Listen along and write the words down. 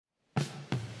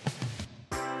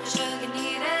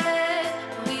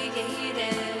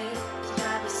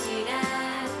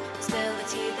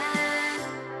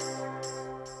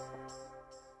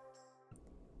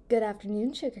Good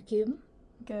afternoon, Sugar Cube.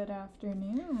 Good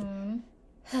afternoon.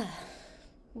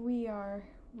 We are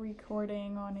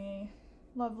recording on a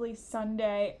lovely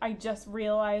Sunday. I just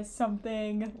realized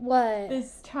something. What?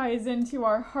 This ties into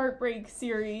our heartbreak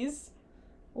series.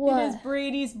 What? It is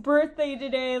Brady's birthday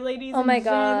today, ladies Oh and my gents.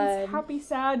 God. Happy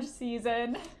Sag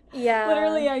season. Yeah.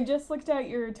 Literally, I just looked at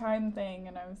your time thing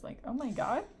and I was like, oh my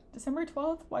God, December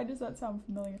 12th? Why does that sound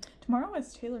familiar? Tomorrow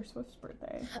is Taylor Swift's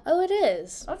birthday. Oh, it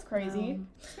is. That's crazy.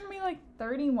 It's gonna be like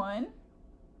 31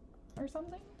 or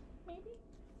something, maybe?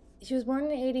 She was born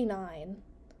in 89.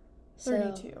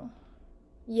 32.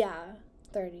 Yeah,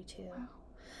 32.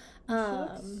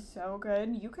 Wow. She looks so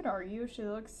good. You could argue she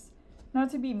looks,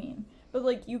 not to be mean, but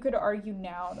like you could argue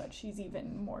now that she's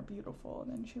even more beautiful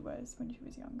than she was when she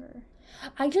was younger.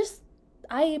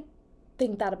 I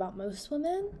think that about most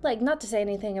women. Like, not to say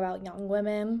anything about young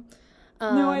women.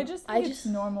 No, I just think it's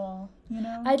normal, you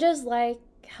know? I just like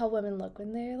how women look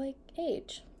when they're, like,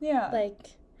 age. Yeah.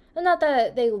 Like, not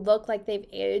that they look like they've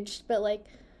aged, but, like...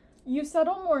 You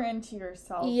settle more into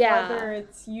yourself. Yeah. Whether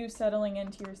it's you settling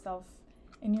into yourself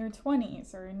in your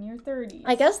 20s or in your 30s.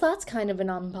 I guess that's kind of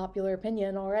an unpopular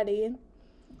opinion already.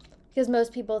 Because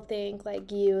most people think,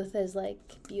 like, youth is, like,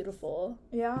 beautiful.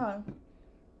 Yeah.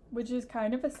 Which is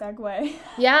kind of a segue.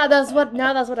 Yeah, that's what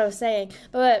I was saying.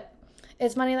 But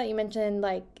it's funny that you mentioned,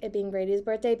 like, it being Brady's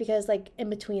birthday because, like, in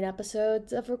between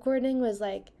episodes of recording was,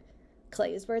 like,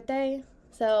 Clay's birthday.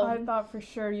 So I thought for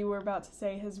sure you were about to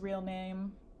say his real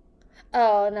name.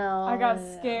 Oh, no. I got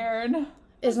scared.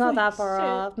 It's not that far shit.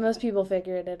 off. Most people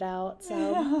figured it out,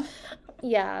 so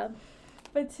yeah.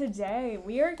 But today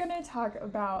we are going to talk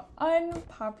about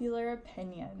unpopular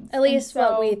opinions. At least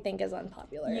what we think is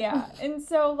unpopular. Yeah. And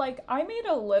so, like, I made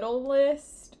a little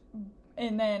list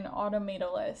and then Autumn made a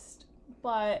list.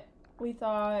 But we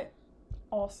thought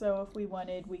also if we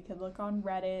wanted, we could look on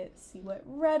Reddit, see what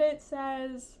Reddit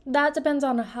says. That depends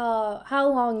on how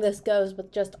long this goes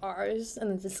with just ours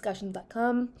and the discussions that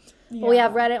come. Yeah. But we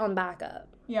have Reddit on backup.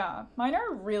 Yeah. Mine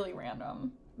are really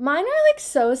random. Mine are, like,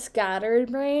 so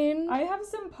scattered, brain. I have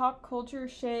some pop culture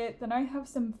shit, then I have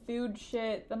some food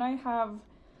shit, then I have...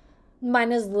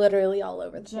 Mine is literally all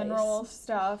over the place. General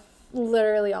stuff.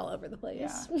 Literally all over the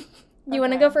place. Yeah. You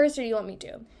want to go first or you want me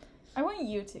to? I want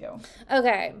you to.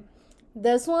 Okay.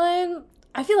 This one,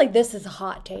 I feel like this is a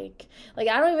hot take. Like,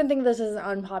 I don't even think this is an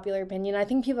unpopular opinion. I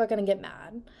think people are going to get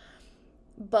mad.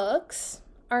 Books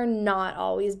are not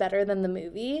always better than the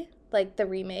movie, like the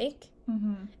remake.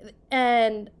 Mm-hmm.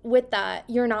 And with that,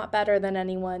 you're not better than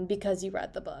anyone because you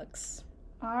read the books.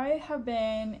 I have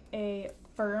been a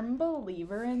firm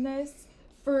believer in this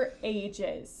for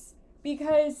ages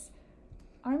because,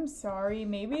 I'm sorry,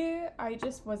 maybe I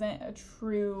just wasn't a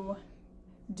true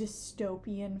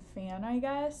dystopian fan, I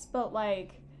guess, but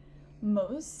like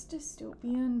most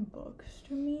dystopian books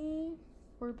to me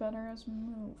were better as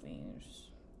movies.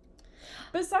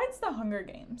 Besides The Hunger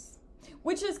Games.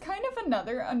 Which is kind of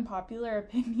another unpopular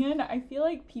opinion. I feel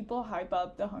like people hype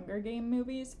up the Hunger Game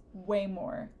movies way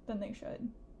more than they should.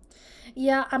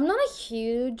 Yeah, I'm not a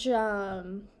huge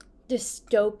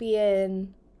dystopian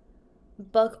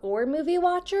book or movie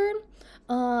watcher.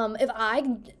 If I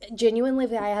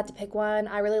had to pick one,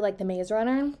 I really like The Maze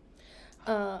Runner.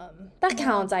 That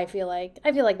counts, I feel like.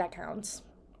 I feel like that counts.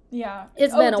 Yeah.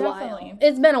 It's been a definitely. while.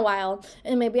 It's been a while.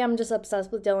 And maybe I'm just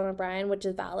obsessed with Dylan O'Brien, which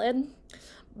is valid.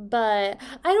 But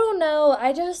I don't know.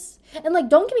 And like,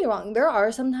 don't get me wrong. There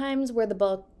are some times where the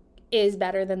book is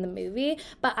better than the movie.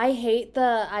 But I hate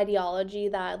the ideology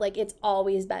that, like, it's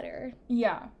always better.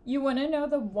 Yeah. You want to know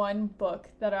the one book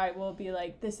that I will be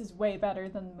like, this is way better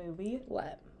than the movie?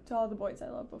 What? To All the Boys I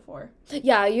Loved Before.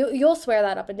 Yeah, you'll swear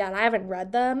that up and down. I haven't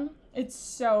read them. It's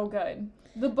so good.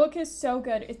 The book is so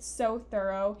good. It's so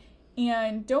thorough.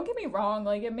 And don't get me wrong.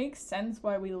 Like, it makes sense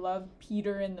why we love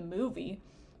Peter in the movie.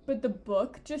 But the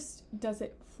book just does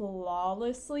it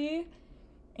flawlessly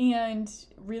and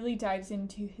really dives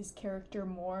into his character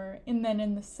more. And then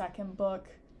in the second book,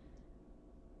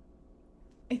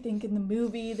 I think in the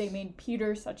movie, they made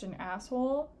Peter such an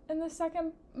asshole in the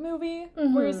second movie.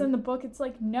 Mm-hmm. Whereas in the book, it's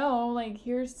like, no, like,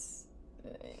 here's...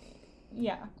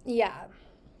 yeah. Yeah.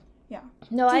 Yeah.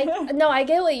 No, I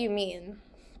get what you mean.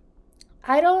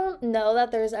 I don't know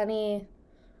that there's any...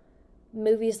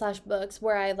 movies/books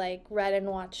where I like read and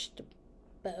watched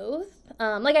both.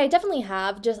 Like I definitely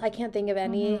have, just I can't think of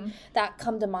any that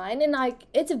come to mind. And like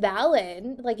it's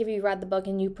valid, like if you read the book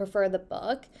and you prefer the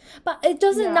book, but it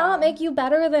doesn't not make you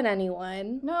better than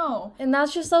anyone. No. And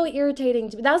that's just so irritating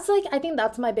to me. That's like I think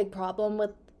that's my big problem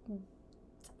with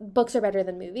books are better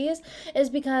than movies is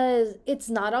because it's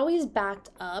not always backed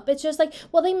up. It's just like,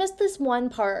 well, they missed this one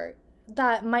part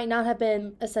that might not have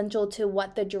been essential to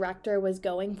what the director was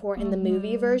going for in the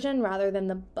movie version rather than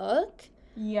the book.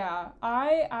 Yeah,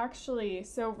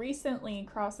 so recently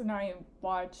Cross and I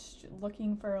watched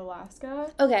Looking for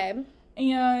Alaska. Okay.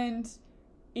 And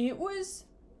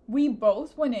we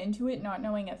both went into it not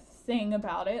knowing a thing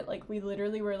about it. Like, we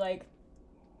literally were like,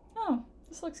 oh,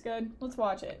 this looks good. Let's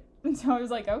watch it. And so I was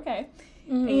like, okay.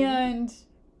 Mm-hmm. And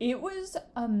it was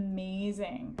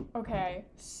amazing. Okay.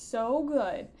 So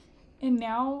good. And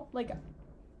now, like,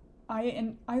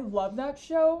 I love that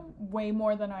show way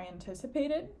more than I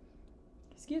anticipated.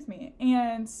 Excuse me.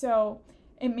 And so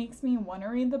it makes me want to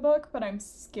read the book, but I'm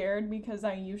scared because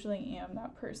I usually am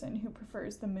that person who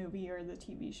prefers the movie or the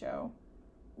TV show.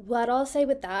 What I'll say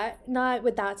with that, not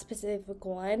with that specific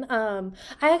one, I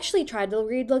actually tried to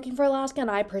read Looking for Alaska, and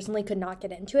I personally could not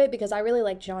get into it because I really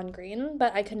like John Green,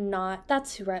 but I could not.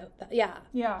 That's who wrote that. Yeah.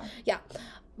 Yeah. Yeah.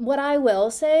 What I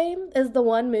will say is the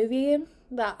one movie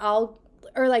that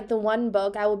the one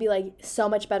book I will be like so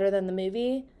much better than the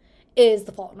movie is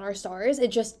The Fault in Our Stars.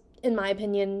 It just, in my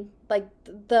opinion, like,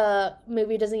 the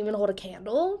movie doesn't even hold a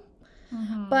candle.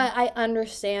 Mm-hmm. But I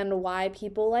understand why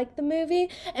people like the movie.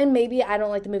 And maybe I don't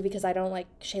like the movie because I don't like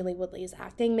Shailene Woodley's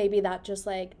acting. Maybe that just,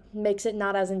 like, makes it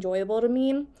not as enjoyable to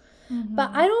me. Mm-hmm.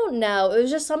 But I don't know. It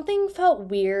was just something felt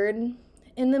weird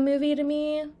in the movie to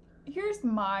me. Here's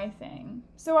my thing.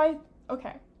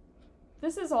 Okay.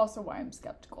 This is also why I'm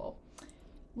skeptical.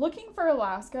 Looking for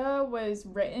Alaska was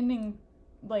written in,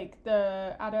 like,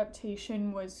 the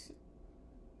adaptation was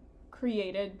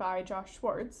created by Josh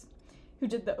Schwartz, who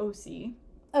did the OC.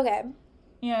 Okay.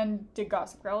 And did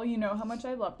Gossip Girl. You know how much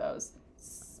I love those.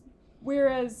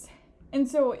 And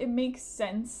so it makes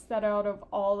sense that out of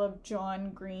all of John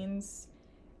Green's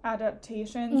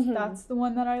adaptations, mm-hmm. that's the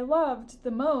one that I loved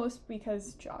the most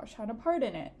because Josh had a part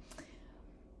in it.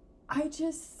 I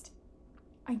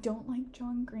don't like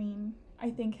John Green. I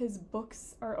think his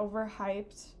books are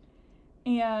overhyped.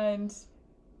 And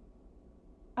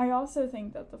I also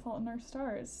think that The Fault in Our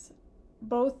Stars,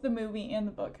 both the movie and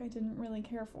the book, I didn't really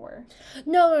care for.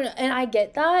 No, and I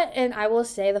get that. And I will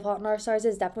say The Fault in Our Stars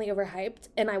is definitely overhyped.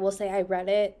 And I will say I read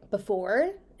it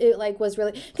before. It, like, was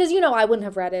really... Because, I wouldn't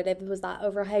have read it if it was that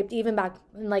overhyped. Even back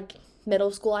in, like,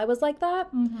 middle school, I was like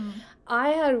that. Mm-hmm. I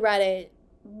had read it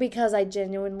because I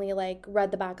genuinely, like,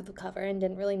 read the back of the cover and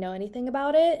didn't really know anything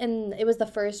about it. And it was the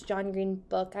first John Green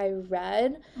book I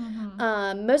read.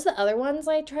 Mm-hmm. Most of the other ones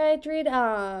I tried to read,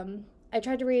 I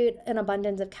tried to read An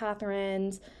Abundance of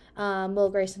Catherine's,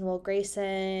 Will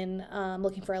Grayson,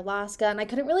 Looking for Alaska, and I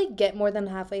couldn't really get more than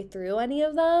halfway through any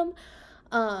of them.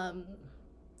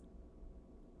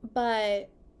 But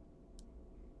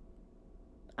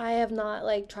I have not,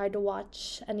 like, tried to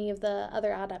watch any of the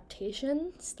other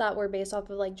adaptations that were based off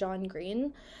of, like, John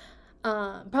Green.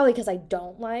 Probably because I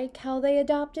don't like how they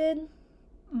adapted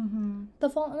mm-hmm. The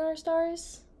Fault in Our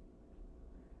Stars.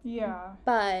 Yeah.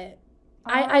 But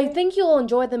I think you'll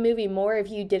enjoy the movie more if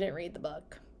you didn't read the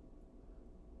book.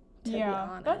 To be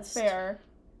honest. That's fair.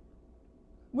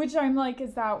 Which I'm like,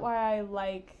 is that why I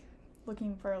like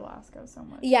Looking for Alaska so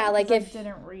much? Yeah, like if I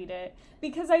didn't read it.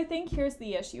 Because I think here's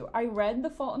the issue. I read The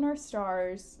Fault in Our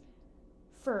Stars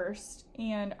first,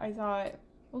 and I thought,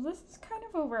 well, this is kind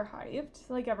of overhyped.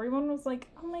 Like, everyone was like,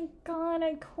 oh my god,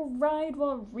 I cried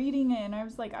while reading it. And I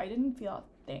was like, I didn't feel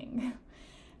a thing.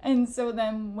 And so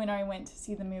then when I went to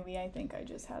see the movie, I think I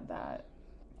just had that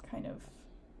kind of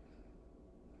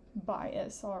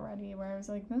bias already where I was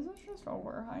like, this is just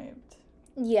overhyped.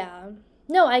 Yeah.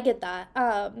 No, I get that.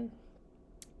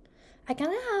 I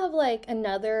kind of have, like,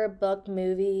 another book,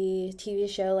 movie, TV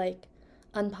show, like,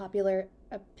 unpopular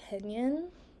opinion.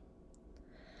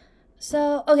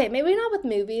 So, okay, maybe not with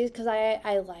movies, because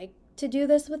I like to do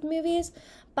this with movies,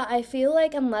 but I feel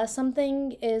like unless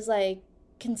something is, like,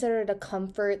 considered a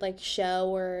comfort, like, show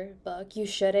or book, you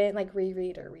shouldn't, like,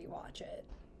 reread or rewatch it.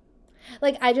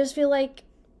 Like, I just feel like,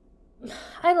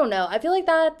 I don't know. I feel like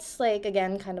that's, like,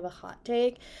 again, kind of a hot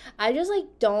take. I just, like,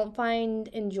 don't find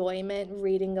enjoyment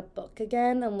reading a book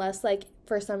again unless, like,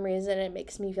 for some reason it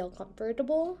makes me feel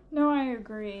comfortable. No, I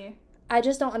agree. I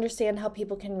just don't understand how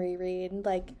people can reread,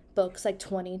 like, books, like,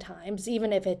 20 times,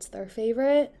 even if it's their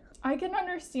favorite. I can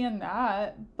understand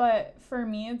that, but for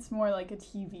me, it's more like a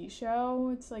TV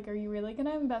show. It's like, are you really going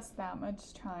to invest that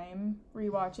much time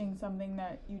rewatching something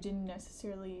that you didn't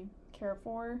necessarily care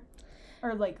for?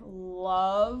 Or, like,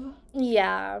 love.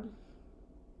 Yeah.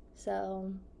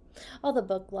 So, all the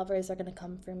book lovers are going to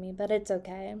come for me, but it's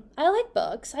okay. I like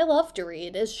books. I love to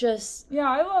read. It's just... Yeah,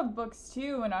 I love books,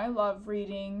 too, and I love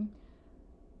reading.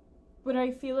 But I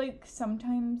feel like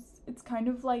sometimes it's kind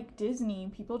of like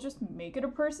Disney. People just make it a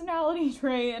personality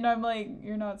trait, and I'm like,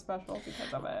 you're not special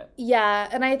because of it. Yeah,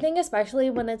 and I think especially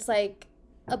when it's like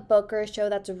a book or a show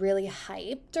that's really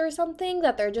hyped or something,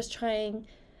 that they're just trying.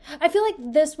 I feel like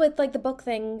this with like the book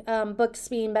thing, books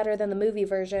being better than the movie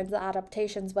versions, the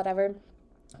adaptations, whatever.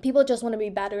 People just want to be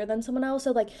better than someone else.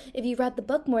 So like if you read the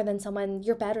book more than someone,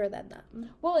 you're better than them.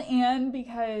 Well, and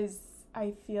because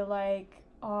I feel like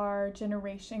our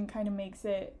generation kind of makes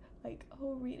it like,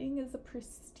 oh, reading is a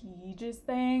prestigious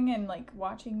thing, and like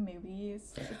watching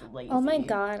movies is lazy. Oh my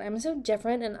god, I'm so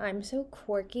different and I'm so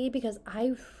quirky because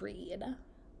I read.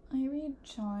 I read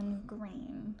John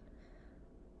Green.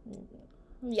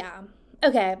 Yeah.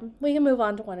 Okay, we can move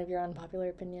on to one of your unpopular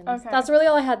opinions. Okay. That's really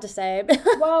all I had to say.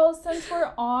 Well, since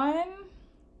we're on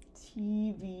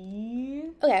TV,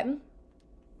 Okay.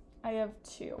 I have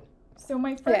two. So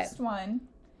my first one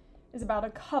is about a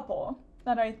couple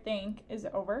that I think is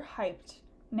overhyped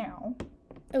now.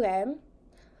 Okay.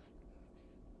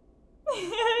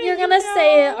 You're gonna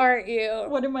say it, aren't you?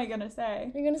 What am I gonna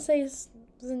say? You're gonna say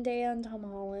Zendaya and Tom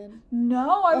Holland.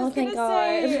 No, I was thank gonna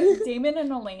say God. Damon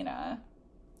and Elena.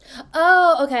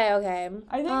 Oh, okay.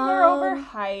 I think they're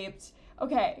overhyped.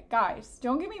 Okay, guys,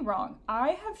 don't get me wrong.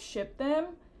 I have shipped them,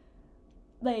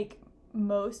 like,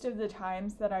 most of the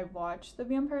times that I've watched The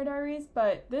Vampire Diaries,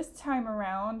 but this time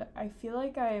around, I feel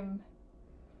like I'm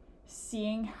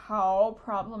seeing how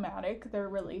problematic their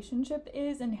relationship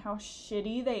is and how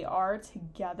shitty they are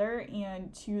together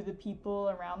and to the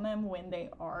people around them when they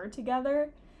are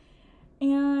together.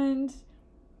 And,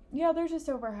 yeah, they're just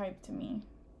overhyped to me.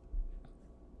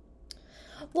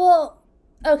 Well,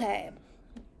 okay.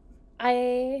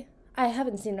 I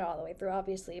haven't seen it all the way through,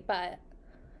 obviously, but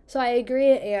so I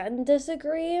agree and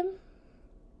disagree. I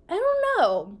don't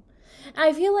know.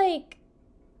 I feel like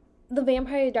The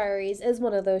Vampire Diaries is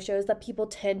one of those shows that people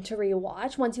tend to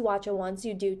rewatch. Once you watch it once,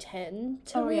 you do tend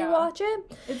to rewatch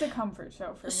it. It's a comfort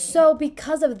show for me. So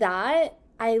because of that,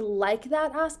 I like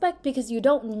that aspect because you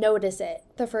don't notice it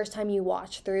the first time you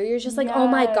watch through. You're just like, oh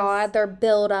my god, they're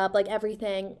build up, like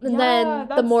everything. And then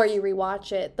the more you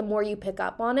rewatch it, the more you pick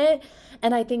up on it.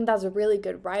 And I think that's really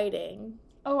good writing.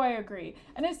 Oh, I agree.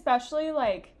 And especially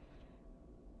like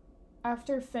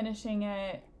after finishing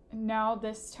it, now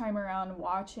this time around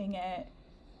watching it,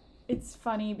 it's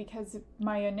funny because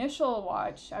my initial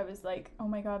watch, I was like, oh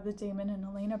my god, the Damon and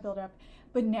Elena build up.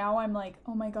 But now I'm like,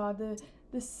 oh my god,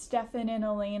 the Stefan and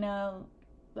Elena,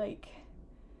 like,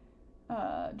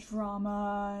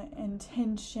 drama and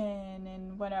tension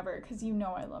and whatever, because you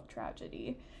know I love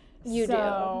tragedy. You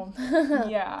do.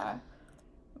 Yeah.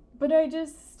 But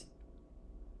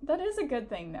that is a good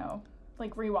thing, though.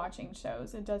 Like, rewatching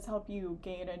shows, it does help you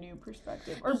gain a new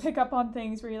perspective. Or pick up on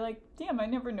things where you're like, damn, I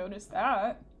never noticed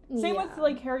that. Same with,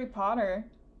 like, Harry Potter.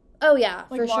 Oh, yeah,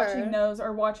 like, for sure. Like, watching those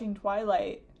or watching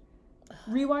Twilight.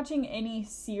 Rewatching any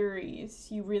series,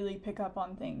 you really pick up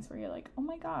on things where you're like, oh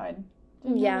my god,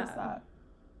 didn't notice that.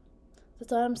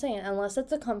 That's what I'm saying. Unless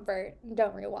it's a comfort,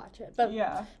 don't rewatch it. But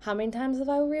how many times have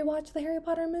I rewatched the Harry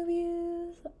Potter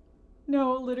movies?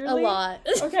 No, literally. A lot.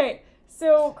 Okay,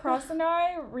 so Cross and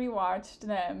I rewatched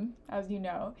them, as you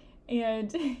know.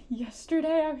 And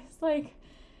yesterday I was like,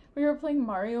 we were playing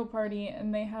Mario Party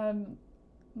and they had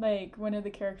like one of the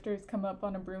characters come up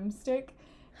on a broomstick.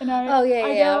 And I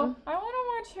go, I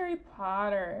want to watch Harry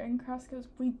Potter. And Cross goes,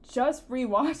 we just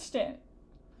rewatched it.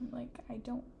 I'm like, I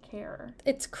don't care.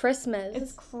 It's Christmas.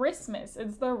 It's Christmas.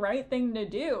 It's the right thing to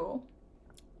do.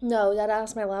 No, that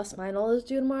ass my last final is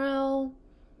due tomorrow.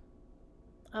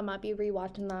 I might be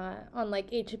rewatching that on like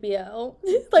HBO.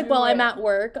 Like while I'm at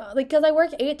work. Like, because I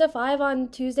work 8 to 5 on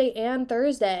Tuesday and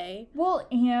Thursday. Well,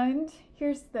 and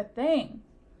here's the thing.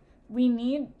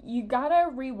 You gotta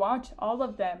rewatch all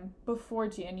of them before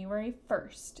January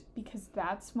 1st because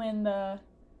that's when the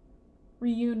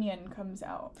reunion comes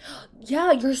out.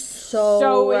 Yeah, you're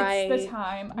so right. So it's the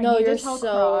time. No, I need you're to tell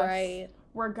so Cross, right.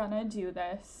 We're gonna do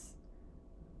this.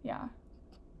 Yeah.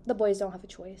 The boys don't have a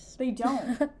choice. They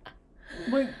don't.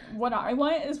 What I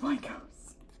want is White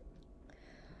Ghost.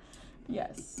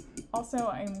 Yes. Also,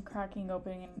 I'm cracking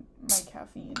open my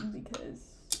caffeine because,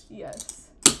 yes.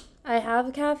 I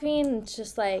have caffeine. It's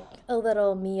just like a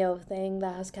little Mio thing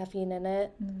that has caffeine in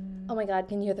it. Oh my god,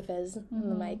 can you hear the fizz in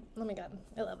the mic? Oh my god,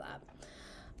 I love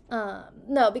that.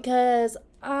 No, because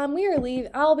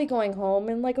I'll be going home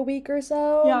in like a week or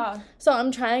so. Yeah. So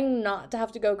I'm trying not to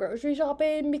have to go grocery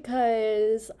shopping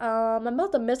because I'm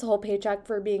about to miss a whole paycheck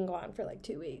for being gone for like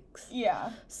 2 weeks.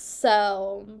 Yeah.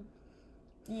 So.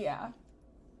 Yeah.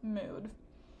 Mood.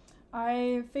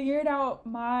 I figured out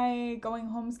my going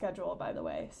home schedule, by the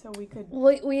way, so we could...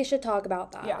 We should talk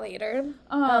about that later.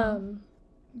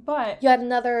 But You had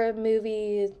another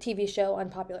movie, TV show,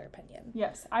 unpopular opinion.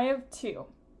 yes, I have two.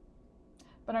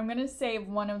 But I'm going to save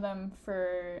one of them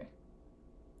for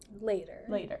Later.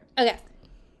 later. Okay.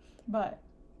 But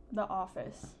The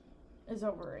Office is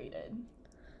overrated.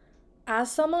 As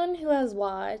someone who has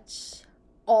watched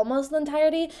almost the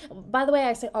entirety, by the way,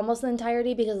 I say almost the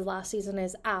entirety because the last season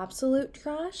is absolute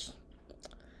trash.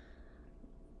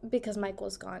 Because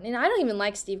Michael's gone. And I don't even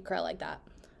like Steve Carell like that.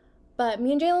 But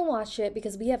me and Jalen watched it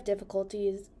because we have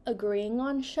difficulties agreeing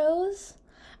on shows.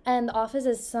 And The Office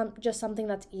is just something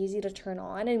that's easy to turn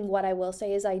on. And what I will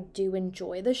say is I do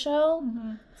enjoy the show.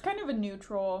 Mm-hmm. It's kind of a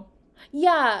neutral.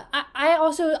 Yeah,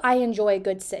 I enjoy a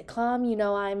good sitcom. You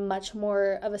know, I'm much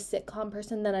more of a sitcom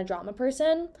person than a drama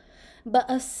person. But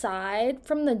aside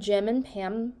from the Jim and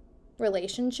Pam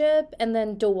relationship and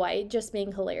then Dwight just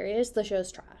being hilarious, the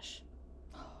show's trash.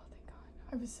 Oh, thank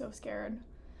God. I was so scared.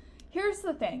 Here's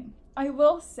the thing. I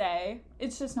will say,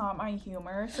 it's just not my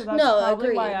humor, so that's probably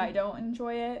agreed. why I don't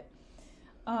enjoy it.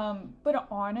 But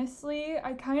honestly,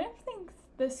 I kind of think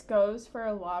this goes for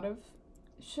a lot of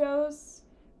shows,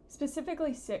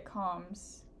 specifically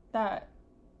sitcoms, that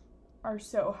are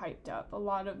so hyped up. A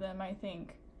lot of them, I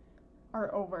think,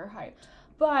 are overhyped.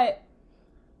 But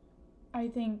I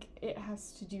think it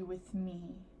has to do with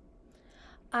me.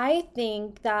 I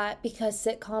think that because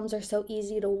sitcoms are so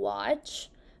easy to watch,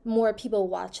 more people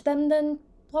watch them than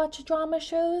watch drama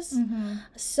shows. Mm-hmm.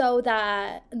 So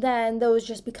that then those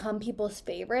just become people's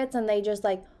favorites and they just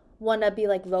like want to be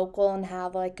like vocal and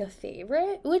have like a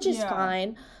favorite, which is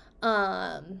fine.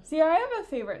 See, I have a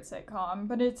favorite sitcom,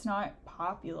 but it's not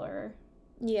popular.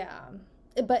 Yeah.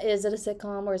 But is it a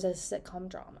sitcom or is it a sitcom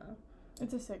drama?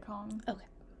 It's a sitcom. Okay.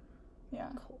 Yeah.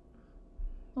 Cool.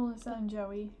 Melissa and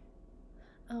Joey.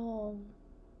 Oh.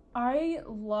 I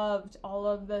loved all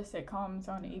of the sitcoms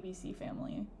on ABC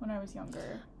Family when I was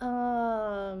younger.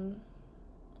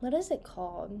 What is it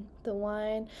called? The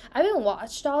one I haven't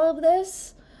watched all of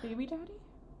this. Baby Daddy?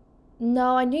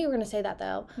 No, I knew you were gonna say that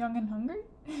though. Young and Hungry?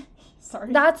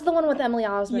 Sorry. That's the one with Emily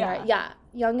Osment, Yeah. right? Yeah.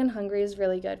 Young and Hungry is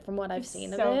really good from what I've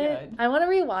seen so of it. good. I want to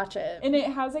rewatch it. And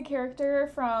it has a character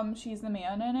from She's the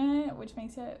Man in it, which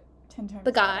makes it 10 times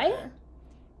The guy? better.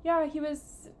 Yeah, he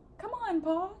was, come on,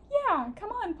 Paul. Yeah,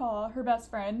 come on, Paul. Her best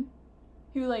friend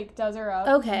who, like, does her up.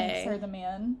 Okay. And makes her the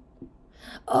man.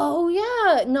 Oh,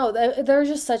 yeah. No, there's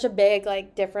just such a big,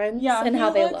 like, difference in how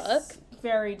they look.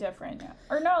 Very different. Yeah.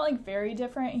 Or not, like, very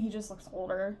different. He just looks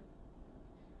older.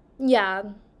 Yeah.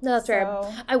 No, that's fair.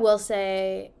 So- I will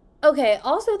say... Okay,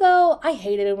 also, though, I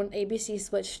hated it when ABC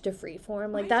switched to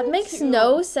Freeform. Like, I that did makes too.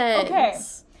 no sense.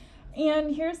 Okay.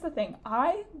 And here's the thing.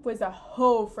 I was a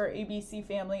hoe for ABC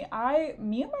Family.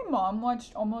 Me and my mom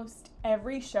watched almost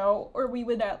every show, or we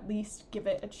would at least give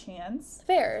it a chance.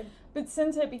 Fair. But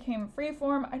since it became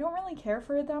Freeform, I don't really care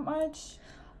for it that much.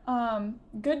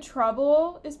 Good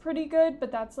Trouble is pretty good,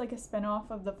 but that's like a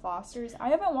spinoff of The Fosters. I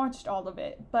haven't watched all of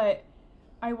it, but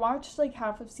I watched like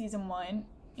half of season 1.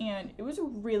 And it was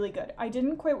really good. I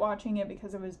didn't quit watching it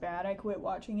because it was bad. I quit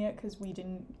watching it because we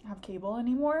didn't have cable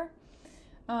anymore.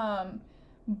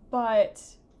 But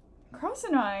Cross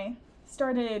and I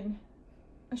started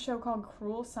a show called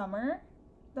Cruel Summer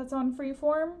that's on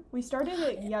Freeform. We started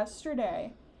it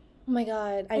yesterday. Oh my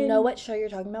god. I know what show you're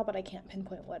talking about, but I can't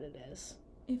pinpoint what it is.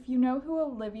 If you know who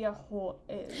Olivia Holt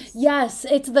is. Yes,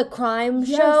 it's the crime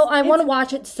show. I want to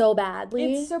watch it so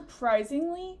badly. It's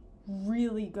surprisingly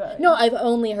really good. No, I've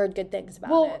only heard good things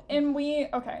about it. And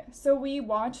so we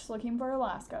watched Looking for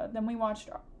Alaska. Then we watched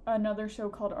another show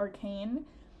called Arcane.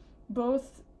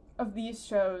 Both of these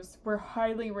shows were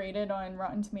highly rated on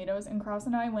Rotten Tomatoes, and Cross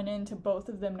and I went into both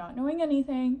of them not knowing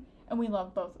anything, and we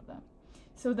loved both of them.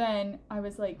 So then I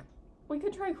was like, we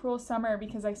could try Cruel Summer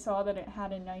because I saw that it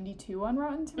had a 92 on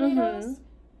Rotten Tomatoes. Mm-hmm.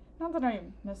 Not that I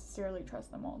necessarily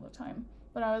trust them all the time,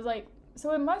 but I was like,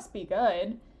 so it must be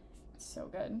good. It's so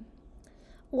good.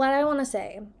 What I want to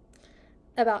say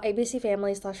about ABC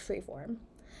Family / Freeform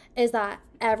is that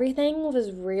everything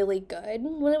was really good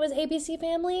when it was ABC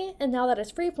Family, and now that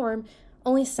it's Freeform,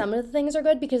 only some of the things are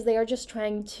good because they are just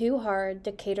trying too hard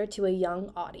to cater to a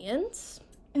young audience.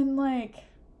 And, like,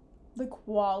 the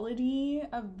quality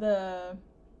of the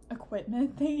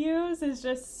equipment they use is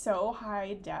just so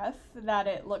high def that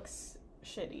it looks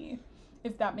shitty,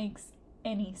 if that makes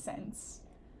any sense.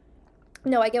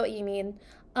 No, I get what you mean.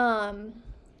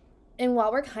 And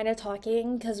while we're kind of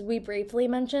talking, because we briefly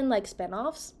mentioned, like,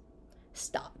 spinoffs,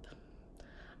 stop.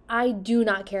 I do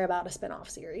not care about a spinoff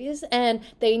series, and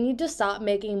they need to stop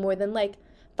making more than, like,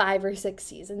 5 or 6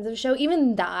 seasons of show.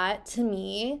 Even that, to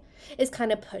me, is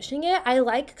kind of pushing it. I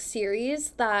like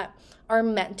series that are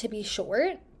meant to be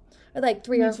short, like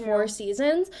 3 Me or too. 4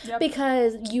 seasons Yep.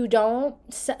 because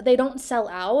they don't sell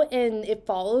out and it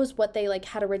follows what they like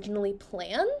had originally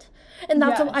planned. And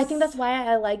I think that's Yes. why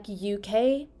I like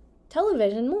UK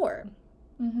television more.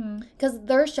 Mm-hmm. Because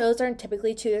their shows are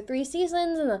typically 2 to 3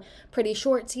 seasons and pretty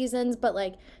short seasons, but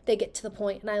like they get to the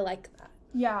point and I like that.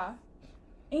 Yeah.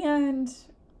 And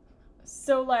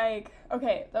so, like,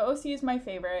 okay, the OC is my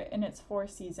favorite, and it's 4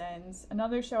 seasons.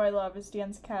 Another show I love is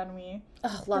Dance Academy.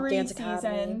 Oh, love 3 Dance Academy.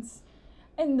 seasons.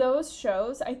 And those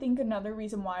shows, I think another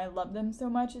reason why I love them so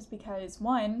much is because,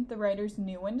 1, the writers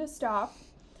knew when to stop,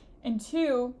 and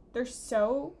 2, they're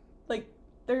so, like,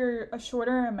 they're a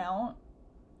shorter amount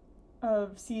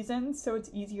of seasons, so it's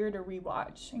easier to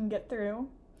rewatch and get through.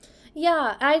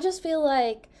 Yeah, I just feel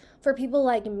like for people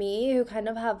like me who kind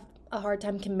of have a hard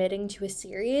time committing to a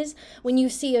series, when you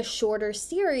see a shorter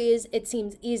series, it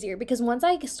seems easier because once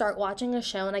I start watching a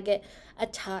show and I get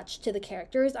attached to the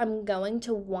characters, I'm going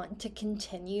to want to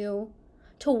continue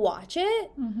to watch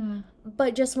it. Mm-hmm.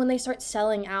 But just when they start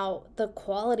selling out, the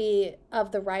quality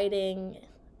of the writing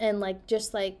and like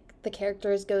just like the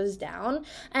characters goes down.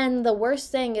 And the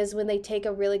worst thing is when they take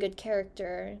a really good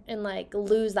character and like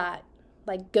lose that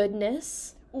like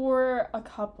goodness Or a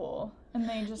couple, and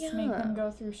they just make Yeah. them go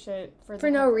through shit for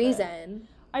the no heck of it. reason.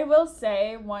 I will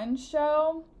say one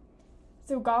show.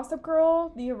 So Gossip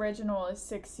Girl, the original is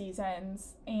 6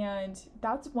 seasons, and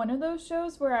that's one of those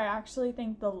shows where I actually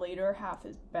think the later half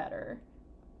is better.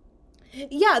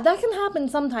 Yeah, that can happen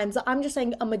sometimes. I'm just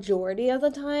saying a majority of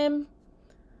the time.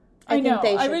 I know. Think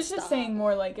they I should was just stop. saying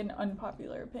more like an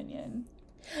unpopular opinion.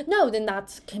 No, then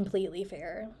that's completely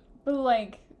fair. But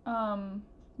like,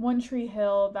 One Tree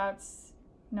Hill, that's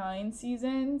 9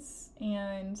 seasons,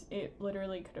 and it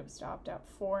literally could have stopped at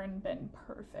 4 and been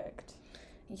perfect.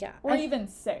 Yeah. Or even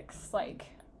 6, like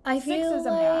I 6 feel is a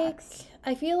like max.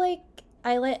 I feel like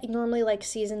I normally like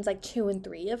seasons like 2 and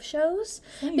 3 of shows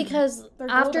Same. because They're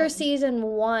after golden. season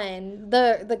 1,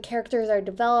 the characters are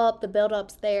developed, the build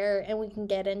up's there, and we can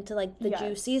get into like the Yes.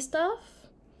 juicy stuff.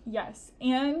 Yes,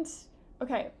 and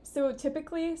okay, so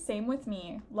typically, same with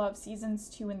me, love seasons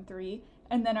 2 and 3,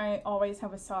 and then I always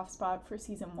have a soft spot for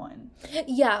season 1.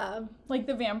 Yeah. Like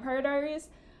the Vampire Diaries,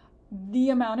 the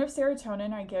amount of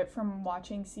serotonin I get from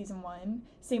watching season 1,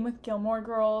 same with Gilmore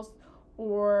Girls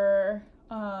or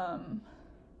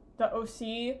the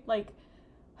OC, like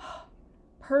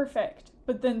perfect.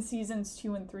 But then seasons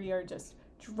 2 and 3 are just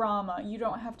drama. You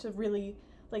don't have to really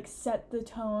like set the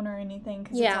tone or anything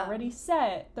because Yeah. it's already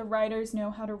set. The writers know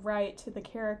how to write to the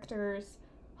characters.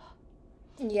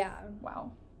 Yeah.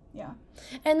 Wow. Yeah.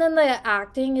 And then the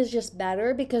acting is just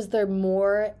better because they're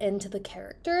more into the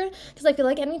character. Because I feel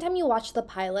like anytime you watch the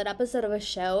pilot episode of a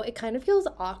show, it kind of feels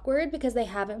awkward because they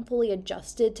haven't fully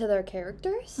adjusted to their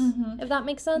characters. Mhm. If that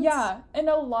makes sense. Yeah, and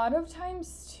a lot of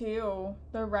times too,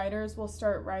 the writers will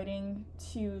start writing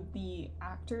to the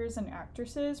actors and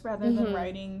actresses rather than Mhm.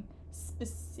 writing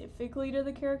specifically to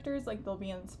the characters. Like they'll be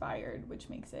inspired, which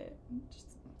makes it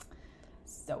just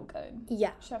so good.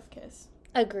 Yeah. Chef kiss.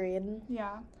 Agreed.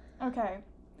 Yeah. Okay.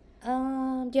 Do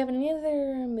you have any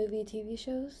other movie, TV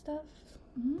show stuff?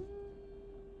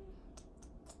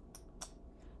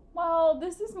 Well,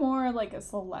 this is more like a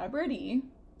celebrity.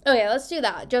 Okay, let's do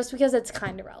that. Just because it's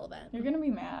kind of relevant. You're gonna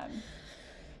be mad.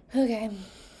 Okay.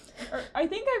 Or, I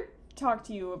think I've talked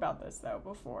to you about this though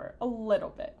before, a little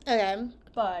bit. Okay.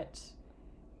 But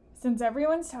since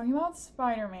everyone's talking about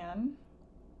Spider-Man,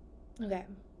 Okay.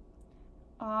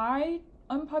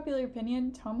 unpopular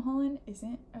opinion, Tom Holland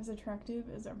isn't as attractive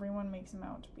as everyone makes him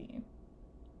out to be.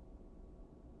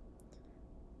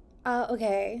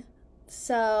 Okay.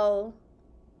 So,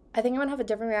 I think I'm gonna have a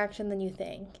different reaction than you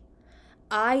think.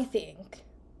 I think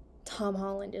Tom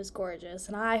Holland is gorgeous,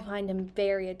 and I find him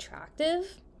very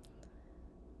attractive.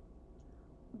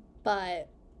 But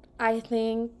I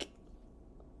think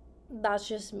that's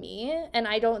just me, and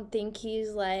I don't think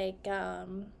he's like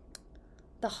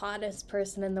the hottest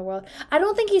person in the world. I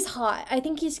don't think he's hot. I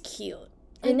think he's cute.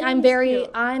 And think I'm he's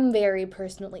very cute.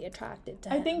 personally attracted to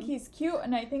him. I think he's cute,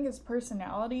 and I think his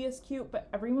personality is cute, but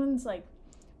everyone's like,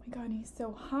 oh my god, he's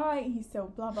so hot, he's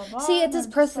so blah, blah, blah. See, it's and his I'm just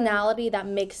like, personality that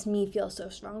makes me feel so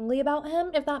strongly about him,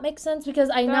 if that makes sense.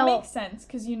 Because I that know. makes sense,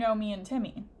 because you know me and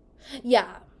Timmy.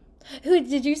 Yeah. Who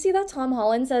did you see that Tom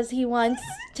Holland says he wants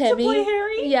Timmy? To play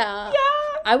Harry? Yeah.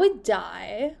 Yeah! I would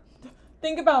die.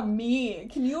 Think about me.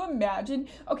 Can you imagine?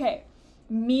 Okay,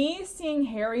 me seeing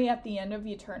Harry at the end of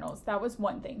Eternals, that was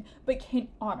one thing. But can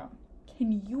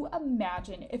you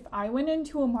imagine if I went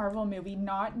into a Marvel movie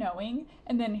not knowing,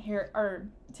 and then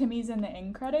Timmy's in the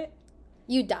end credit?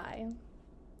 You die.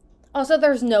 Also,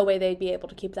 there's no way they'd be able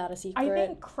to keep that a secret. I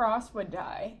think Cross would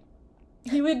die.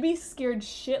 He would be scared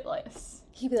shitless.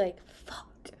 He'd be like, fuck.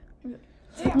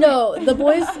 Damn No, it. the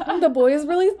boys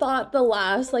really thought the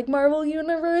last, like, Marvel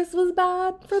universe was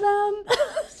bad for them.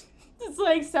 It's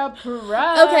like,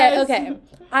 surprise. Okay.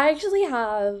 I actually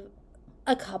have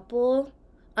a couple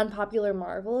unpopular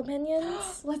Marvel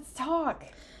opinions. Let's talk.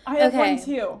 I have one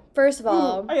too. First of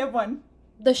all, I have one.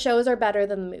 the shows are better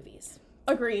than the movies.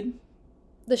 Agreed.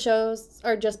 The shows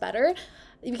are just better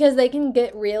because they can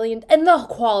get really... and the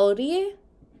quality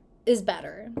is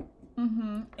better.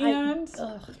 Mm-hmm. And,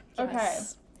 okay.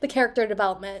 The character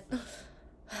development.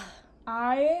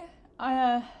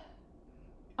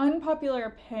 Unpopular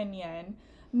opinion.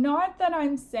 Not that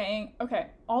I'm saying, okay,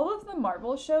 all of the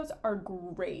Marvel shows are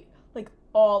great. Like,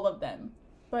 all of them.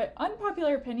 But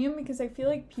unpopular opinion because I feel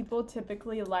like people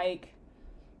typically like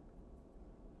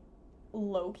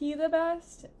Loki the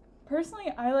best.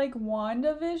 Personally, I like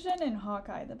WandaVision and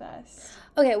Hawkeye the best.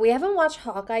 Okay, we haven't watched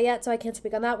Hawkeye yet, so I can't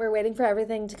speak on that. We're waiting for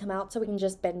everything to come out so we can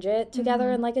just binge it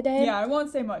together in like a day. Yeah, I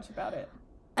won't say much about it.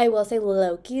 I will say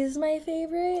Loki's my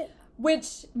favorite.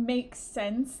 Which makes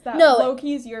sense that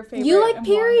Loki's your favorite. You like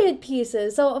period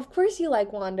pieces, so of course you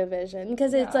like WandaVision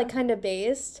because it's like kind of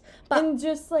based. But and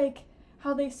just like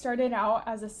how they started out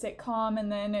as a sitcom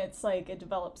and then it's like it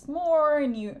develops more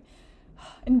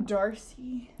and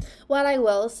Darcy. What I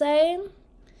will say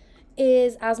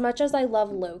is, as much as I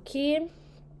love Loki,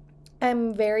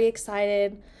 I'm very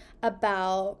excited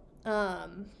about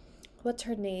what's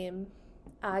her name?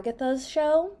 Agatha's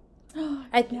show.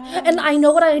 Yes. And I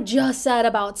know what I just said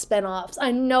about spinoffs.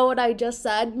 I know what I just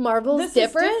said. Marvel's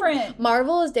different.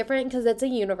 Marvel is different because it's a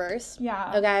universe.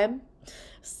 Yeah. Okay?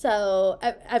 So,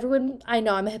 everyone, I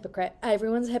know I'm a hypocrite.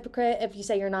 Everyone's a hypocrite. If you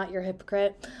say you're not, you're a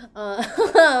hypocrite.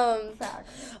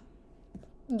 Facts.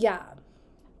 Yeah.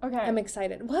 Okay. I'm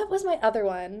excited. What was my other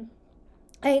one?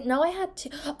 I know I had two.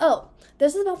 Oh,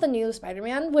 this is about the new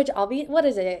Spider-Man, which I'll be, what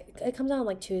is it? It comes out on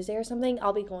like Tuesday or something.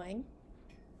 I'll be going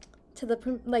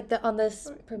to on this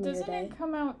premiere Doesn't day. It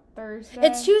come out Thursday?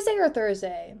 It's Tuesday or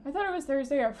Thursday. I thought it was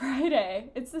Thursday or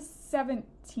Friday. It's the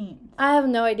 17th. I have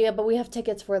no idea, but we have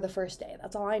tickets for the first day.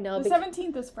 That's all I know. The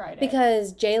 17th is Friday.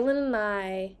 Because Jalen and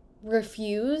I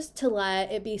refuse to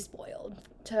let it be spoiled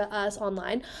to us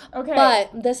online. Okay.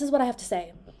 But this is what I have to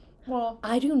say. Well,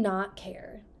 I do not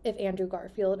care if Andrew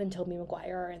Garfield and Tobey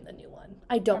Maguire are in the new one.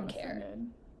 I don't care.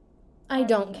 I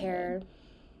don't care.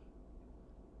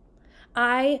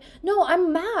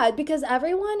 I'm mad because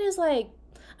everyone is like,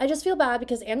 I just feel bad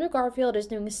because Andrew Garfield is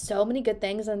doing so many good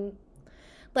things and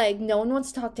like no one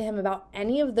wants to talk to him about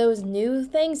any of those new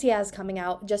things he has coming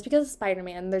out just because of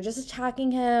Spider-Man. They're just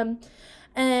attacking him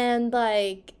and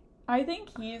like... I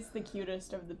think he's the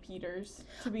cutest of the Peters,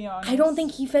 to be honest. I don't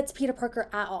think he fits Peter Parker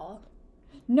at all.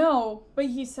 No, but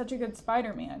he's such a good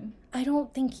Spider-Man. I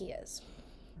don't think he is.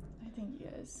 I think he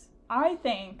is. I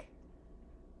think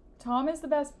Tom is the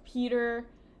best Peter,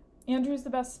 Andrew's the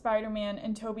best Spider-Man,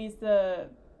 and Tobey's the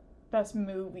best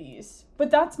movies. But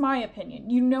that's my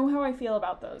opinion. You know how I feel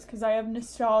about those, because I have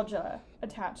nostalgia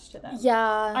attached to them.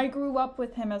 Yeah. I grew up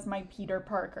with him as my Peter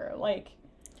Parker. Like,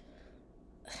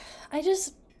 I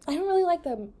don't really like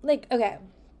them. Like, okay.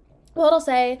 What I'll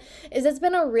say is it's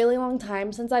been a really long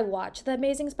time since I watched The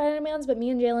Amazing Spider-Mans, but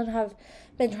me and Jalen have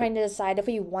been trying to decide if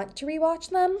we want to rewatch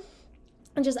them.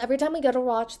 And just every time we go to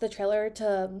watch the trailer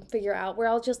to figure out, we're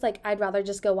all just like, I'd rather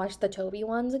just go watch the Tobey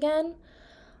ones again.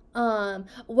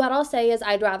 What I'll say is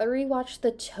I'd rather rewatch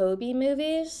the Tobey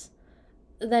movies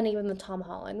than even the Tom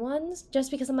Holland ones, just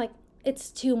because I'm like, it's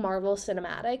too Marvel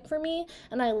cinematic for me,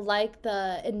 and I like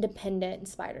the independent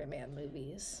Spider-Man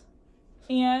movies.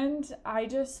 And I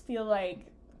just feel like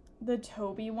the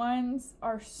Tobey ones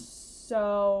are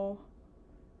so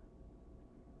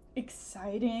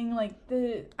exciting. Like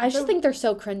I just think they're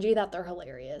so cringy that they're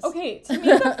hilarious. Okay, to me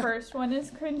the first one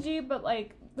is cringy, but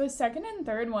like the second and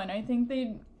third one, I think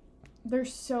they're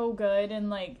so good and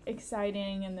like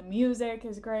exciting, and the music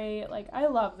is great. Like I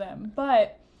love them.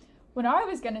 But what I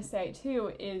was gonna say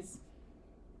too is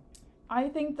I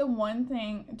think the one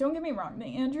thing, don't get me wrong,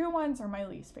 the Andrew ones are my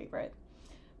least favorite.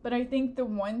 But I think the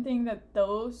one thing that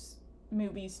those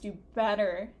movies do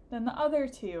better than the other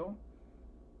two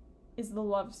is the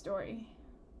love story.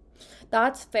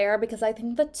 That's fair, because I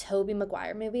think the Tobey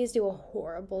Maguire movies do a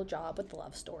horrible job with the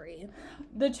love story.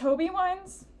 The Tobey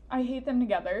ones, I hate them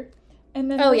together.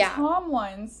 And then Tom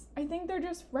ones, I think they're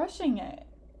just rushing it.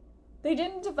 They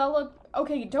didn't develop...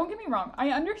 Okay, don't get me wrong. I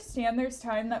understand there's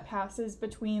time that passes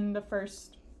between the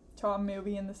first Tom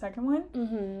movie and the second one.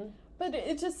 Mm-hmm. But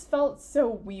it just felt so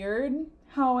weird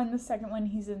how in the second one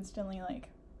he's instantly like,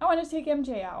 I want to take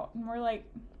MJ out. And we're like,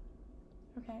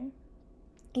 okay.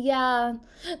 Yeah.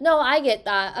 No, I get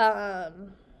that.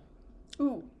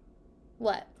 Ooh.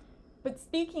 What? But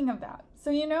speaking of that,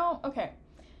 so okay.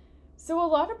 So a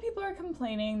lot of people are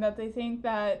complaining that they think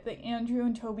that the Andrew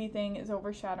and Toby thing is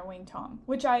overshadowing Tom,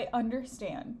 which I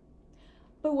understand.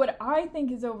 But what I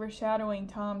think is overshadowing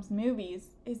Tom's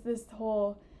movies is this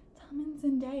whole Tom and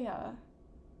Zendaya.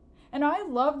 And I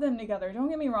love them together, don't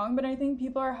get me wrong, but I think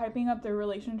people are hyping up their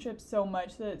relationship so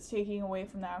much that it's taking away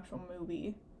from the actual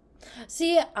movie.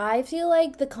 See, I feel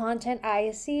like the content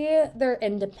I see, they're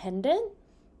independent.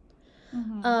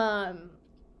 Mm-hmm.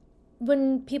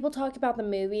 When people talk about the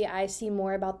movie, I see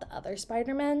more about the other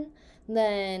Spider-Man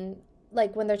than,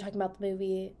 like, when they're talking about the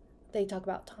movie, they talk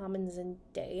about Tom and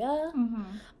Zendaya.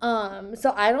 Mm-hmm.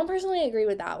 So I don't personally agree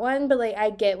with that one, but, like,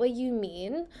 I get what you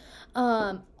mean.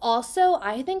 Also,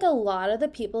 I think a lot of the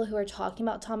people who are talking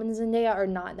about Tom and Zendaya are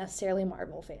not necessarily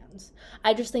Marvel fans.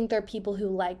 I just think they're people who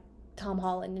like Tom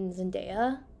Holland and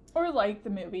Zendaya. Or like the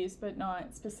movies, but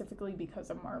not specifically because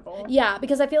of Marvel. Yeah,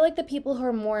 because I feel like the people who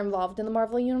are more involved in the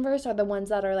Marvel universe are the ones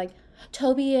that are like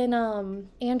Toby and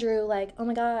Andrew, like, oh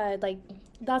my god, like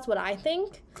that's what I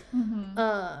think.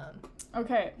 Mm-hmm.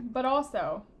 Okay, but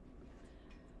also,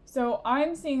 so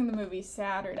I'm seeing the movie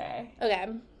Saturday. Okay.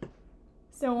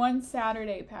 So once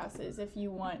Saturday passes, if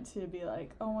you want to be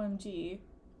like, OMG,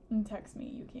 and text me,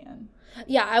 you can.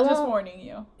 Yeah, I won't. Just warning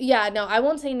you. Yeah, no, I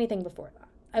won't say anything before that.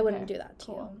 I wouldn't do that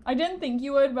to you. I didn't think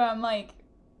you would, but I'm like,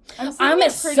 I'm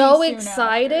so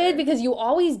excited because you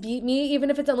always beat me, even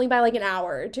if it's only by like an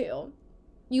hour or two.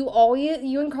 You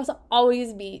and Carl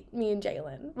always beat me and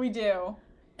Jalen. We do.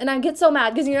 And I get so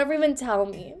mad because you never even tell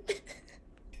me.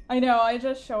 I know, I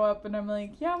just show up and I'm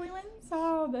like, yeah, we went and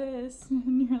saw this.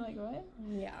 And you're like, what?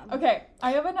 Yeah. Okay,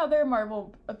 I have another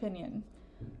Marvel opinion.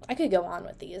 I could go on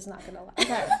with these, not gonna lie.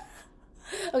 Okay.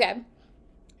 Okay.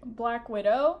 Black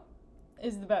Widow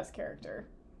is the best character.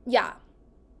 Yeah.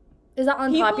 Is that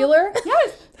unpopular?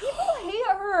 Yes, people hate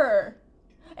her.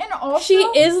 And also, she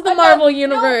is the Marvel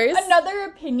universe. No, another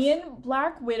opinion,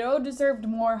 Black Widow deserved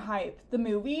more hype. The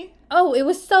movie. Oh, it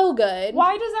was so good.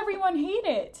 Why does everyone hate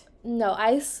it? No,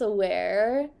 I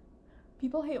swear.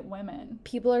 People hate women.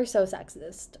 People are so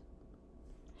sexist.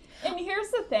 And here's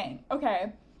the thing.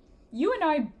 Okay. You and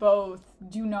I both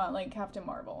do not like Captain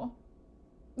Marvel.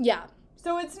 Yeah.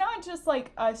 So it's not just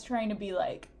like us trying to be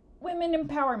like women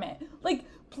empowerment. Like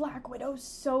Black Widow's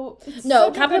so no,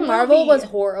 Captain Marvel was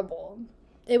horrible.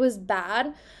 It was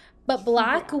bad, but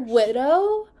Black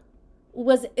Widow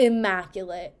was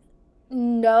immaculate.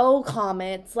 No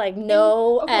comments, like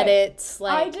no edits.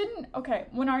 Like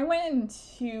when I went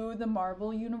into the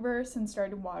Marvel universe and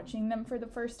started watching them for the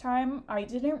first time, I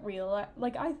didn't realize,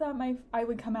 like I thought I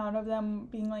would come out of them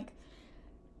being like,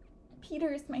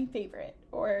 Peter's my favorite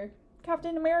or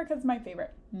Captain America's my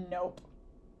favorite. Nope.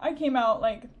 I came out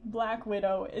like Black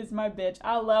Widow is my bitch.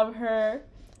 I love her.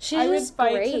 I would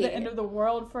fight to the end of the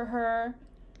world for her.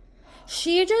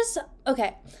 She just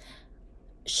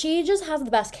has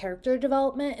the best character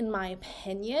development in my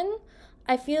opinion.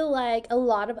 I feel like a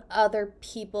lot of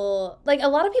people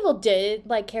did,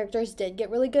 like characters did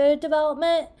get really good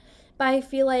development, but I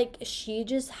feel like she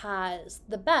just has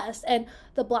the best, and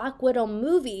the Black Widow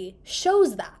movie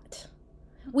shows that.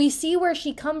 We see where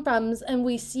she come from and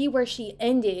we see where she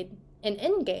ended in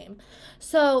Endgame.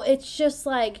 So it's just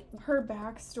like her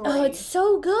backstory. Oh, it's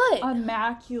so good.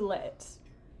 Immaculate.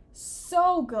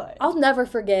 So good. I'll never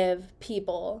forgive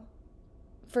people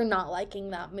for not liking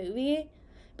that movie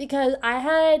because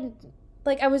I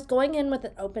was going in with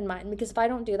an open mind, because if I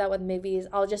don't do that with movies,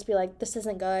 I'll just be like, this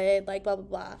isn't good, like blah, blah,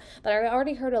 blah. But I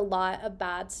already heard a lot of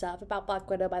bad stuff about Black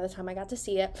Widow by the time I got to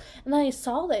see it. And then I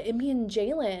saw it, and me and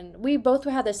Jalen, we both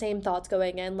had the same thoughts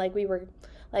going in. Like, we were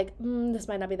like, this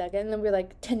might not be that good. And then we're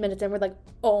like 10 minutes in, we're like,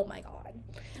 oh my God.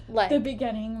 Like the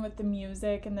beginning with the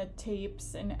music and the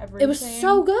tapes and everything. It was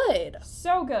so good.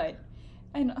 So good.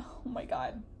 And oh my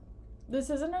God. This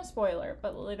isn't a spoiler,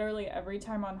 but literally every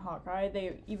time on Hawkeye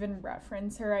they even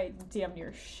reference her, I damn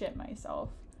near shit myself.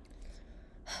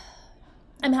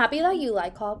 I'm happy that you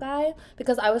like Hawkeye,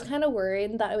 because I was kind of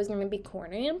worried that it was going to be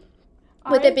corny.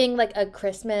 With it being like a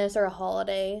Christmas or a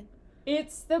holiday.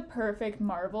 It's the perfect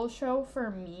Marvel show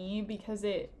for me because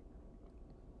it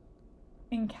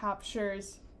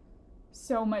encaptures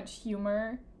so much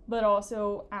humor, but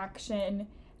also action,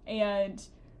 and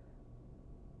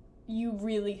you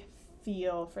really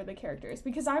feel for the characters,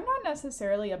 because I'm not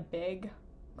necessarily a big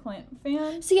Clint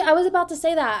fan. See, I was about to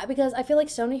say that because I feel like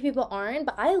so many people aren't,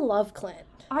 but I love Clint.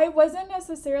 I wasn't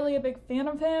necessarily a big fan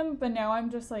of him, but now I'm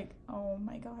just like, oh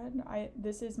my God,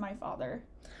 this is my father.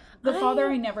 The father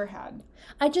I never had.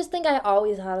 I just think I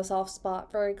always had a soft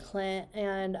spot for Clint,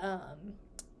 and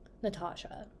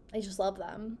Natasha. I just love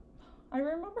them. I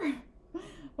remember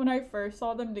when I first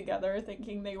saw them together,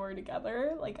 thinking they were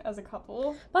together, like, as a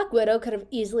couple. Black Widow could have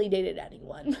easily dated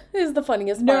anyone. Is the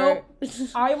funniest No, part.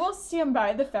 I will stand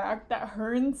by the fact that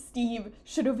her and Steve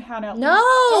should have had at least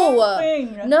No!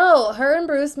 something. No, her and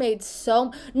Bruce made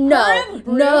so... No, Her and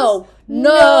Bruce?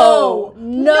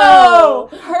 no.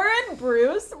 Her and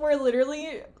Bruce were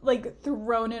literally, like,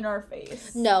 thrown in our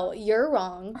face. No, you're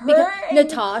wrong. Her and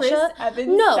Natasha... Chris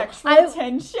Evans' No, sexual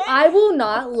tension. I will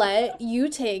not let you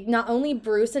take not only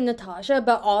Bruce and Natasha,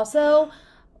 but also...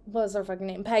 What was her fucking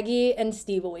name? Peggy and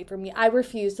Steve away from me. I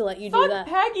refuse to let you do that.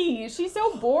 Peggy. She's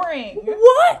so boring.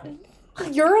 What?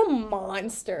 You're a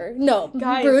monster. No,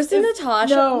 Guys, Bruce and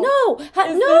Natasha. No. No. Is this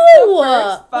the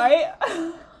first fight?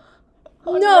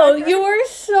 No, you are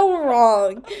so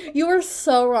wrong. You are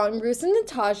so wrong. Bruce and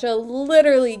Natasha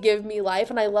literally give me life,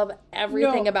 and I love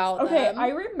everything about them. Okay, I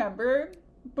remember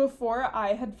before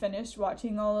I had finished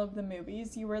watching all of the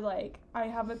movies, you were like, I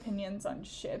have opinions on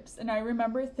ships. And I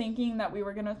remember thinking that we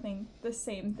were going to think the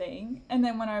same thing. And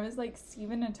then when I was like,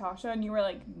 Steve and Natasha, and you were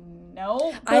like,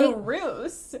 no,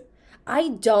 Bruce. I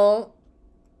don't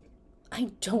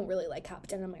really like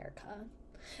Captain America.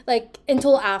 Like,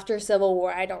 until after Civil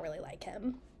War, I don't really like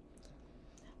him.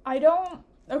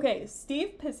 Okay,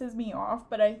 Steve pisses me off,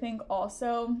 but I think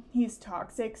also he's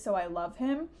toxic, so I love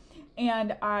him.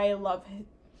 And I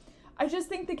just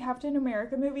think the Captain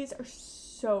America movies are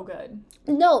so good.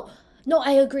 No,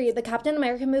 I agree. The Captain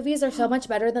America movies are so much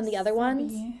better than the other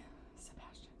ones.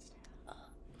 Sebastian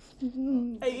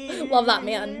Stan. Love that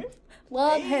man.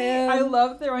 Love him. I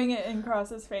love throwing it in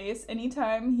Cross's face.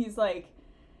 Anytime he's like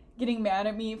getting mad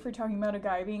at me for talking about a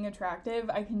guy being attractive,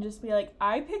 I can just be like,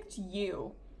 I picked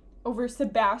you over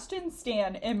Sebastian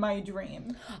Stan in my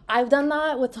dream. I've done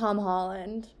that with Tom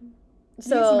Holland.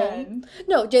 So, these men.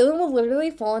 No, Jalen will literally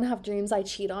fall and have dreams I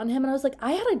cheat on him. And I was like,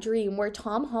 I had a dream where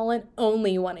Tom Holland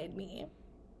only wanted me.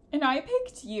 And I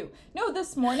picked you. No,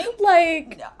 this morning.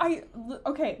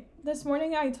 This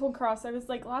morning I told Cross, I was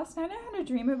like, last night I had a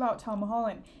dream about Tom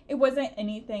Holland. It wasn't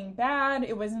anything bad.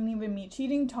 It wasn't even me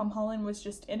cheating. Tom Holland was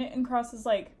just in it. And Cross is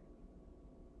like,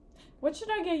 what should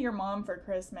I get your mom for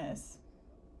Christmas?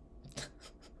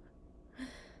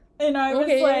 And I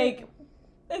was like,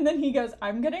 and then he goes,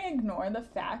 I'm going to ignore the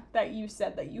fact that you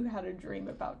said that you had a dream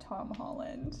about Tom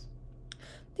Holland.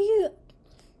 He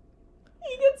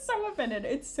gets so offended.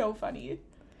 It's so funny.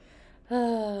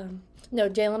 No,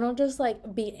 Jalen will just,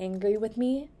 like, be angry with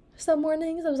me some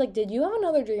mornings. I was like, did you have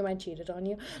another dream I cheated on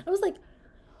you? I was like,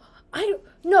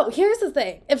 no, here's the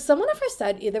thing. If someone ever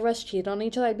said either of us cheated on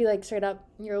each other, I'd be like, straight up,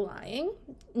 you're lying.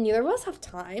 Neither of us have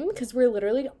time because we're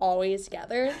literally always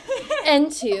together. And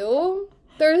two,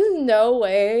 there's no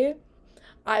way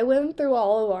I went through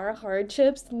all of our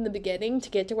hardships in the beginning to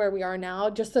get to where we are now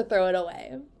just to throw it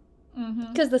away.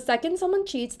 Because the second someone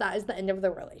cheats, that is the end of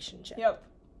the relationship. Yep.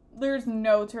 There's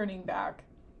no turning back.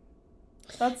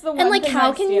 That's the one and, like, thing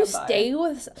how can you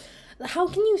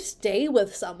stay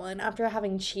with someone after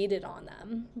having cheated on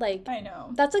them? Like, I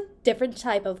know. That's a different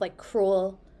type of, like,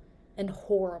 cruel and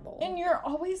horrible. And you're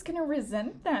always going to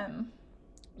resent them.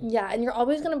 Yeah, and you're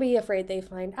always going to be afraid they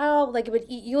find out. Like, it would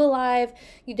eat you alive.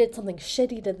 You did something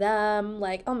shitty to them.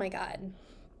 Like, oh my God.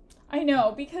 I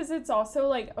know, because it's also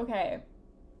like, okay,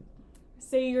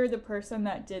 say you're the person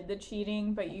that did the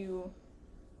cheating, but you,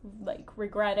 like,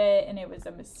 regret it and it was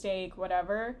a mistake,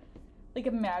 whatever. Like,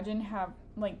 imagine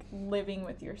living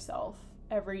with yourself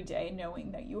every day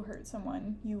knowing that you hurt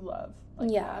someone you love. Like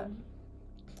that.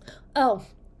 Oh,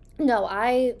 no,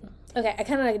 I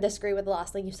kind of disagree with the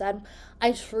last thing you said.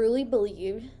 I truly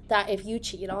believe that if you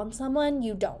cheat on someone,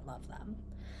 you don't love them.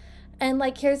 And,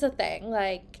 like, here's the thing,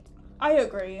 like... I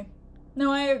agree.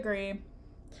 No, I agree.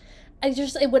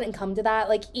 It wouldn't come to that,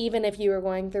 like, even if you were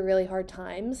going through really hard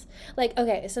times. Like,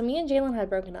 okay, so me and Jalen had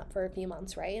broken up for a few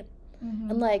months, right?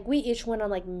 And, like, we each went on,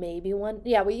 like,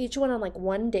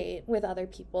 one date with other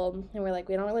people, and we're like,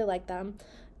 we don't really like them.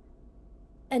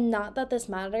 And not that this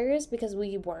matters, because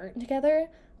we weren't together,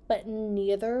 but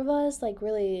neither of us, like,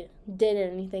 really did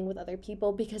anything with other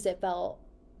people because it felt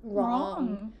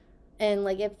wrong. And,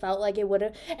 like, it felt like it would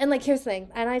have... And, like, here's the thing.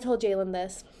 And I told Jalen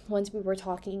this once we were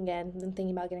talking again and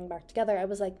thinking about getting back together. I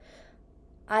was like,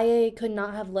 I could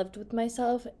not have lived with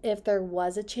myself if there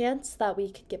was a chance that we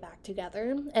could get back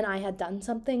together and I had done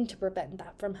something to prevent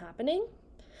that from happening.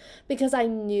 Because I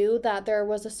knew that there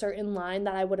was a certain line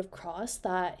that I would have crossed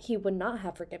that he would not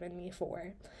have forgiven me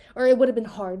for. Or it would have been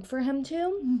hard for him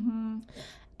to.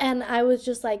 And I was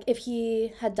just like, if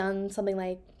he had done something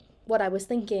like what I was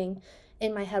thinking...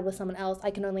 in my head with someone else,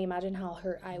 I can only imagine how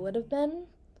hurt I would have been.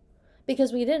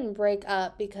 Because we didn't break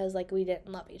up because, like, we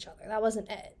didn't love each other. That wasn't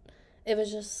it. It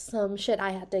was just some shit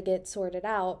I had to get sorted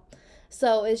out.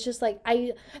 So it's just like,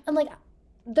 and like,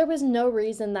 there was no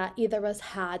reason that either of us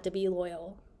had to be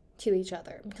loyal to each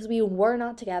other because we were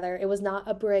not together. It was not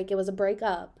a break, it was a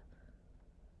breakup.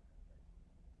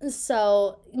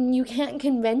 So you can't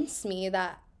convince me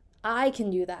that I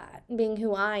can do that, being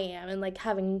who I am and like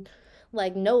having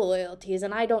like no loyalties.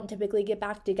 And I don't typically get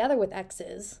back together with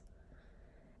exes.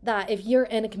 That if you're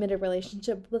in a committed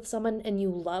relationship with someone and you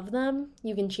love them,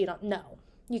 you can cheat on. No,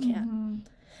 you can't. And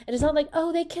it's not like,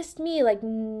 oh, they kissed me. Like,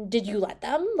 did you let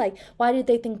them? Like, why did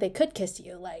they think they could kiss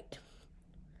you? Like,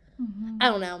 I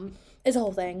don't know. It's a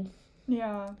whole thing.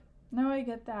 Yeah. No, I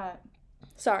get that.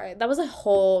 Sorry, that was a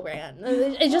whole rant.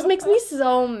 It just makes me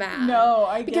so mad. No,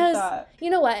 I get that. Because, you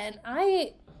know what?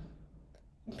 And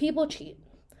people cheat.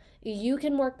 You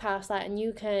can work past that and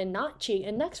you can not cheat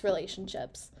in next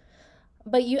relationships.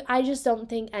 But I just don't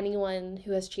think anyone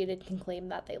who has cheated can claim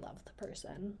that they love the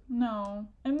person. No.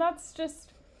 And that's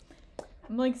just,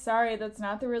 I'm like, sorry, that's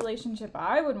not the relationship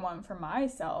I would want for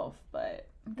myself, but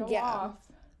go off.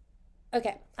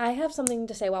 Okay, I have something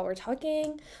to say while we're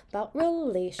talking about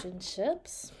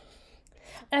relationships.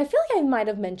 And I feel like I might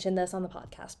have mentioned this on the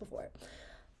podcast before.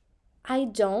 I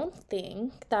don't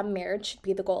think that marriage should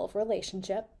be the goal of a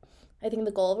relationship. I think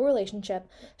the goal of a relationship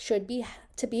should be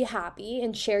to be happy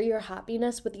and share your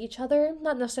happiness with each other.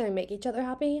 Not necessarily make each other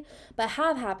happy, but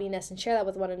have happiness and share that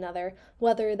with one another,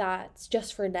 whether that's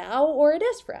just for now or it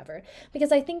is forever.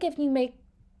 Because I think if you make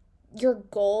your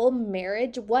goal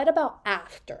marriage, what about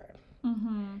after?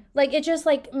 Like, it just,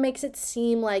 like, makes it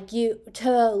seem like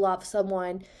to love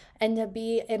someone and to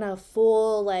be in a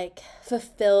full, like,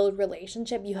 fulfilled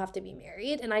relationship, you have to be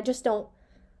married. And I just don't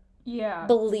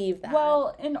believe that.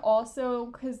 Well, and also,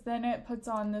 because then it puts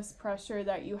on this pressure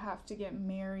that you have to get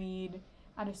married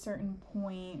at a certain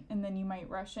point, and then you might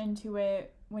rush into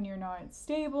it when you're not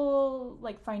stable,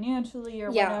 like, financially or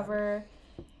whatever.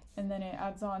 And then it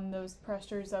adds on those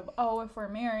pressures of, oh, if we're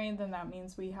married, then that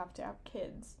means we have to have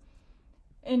kids.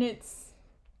 And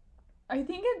I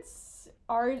think it's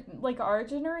our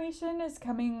generation is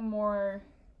coming more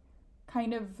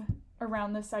kind of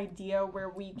around this idea where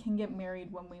we can get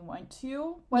married when we want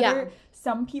to. Whether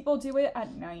some people do it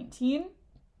at 19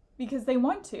 because they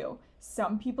want to.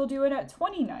 Some people do it at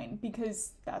 29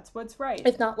 because that's what's right.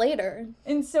 If not later.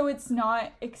 And so it's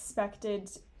not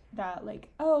expected that, like,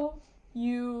 oh,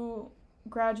 you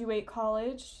graduate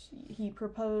college, he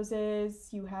proposes,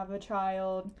 you have a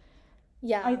child.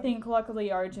 Yeah. I think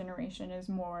luckily our generation is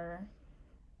more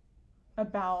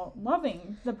about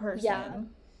loving the person. Yeah.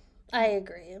 I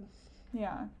agree.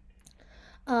 Yeah.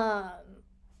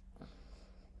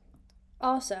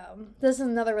 Also, this is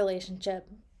another relationship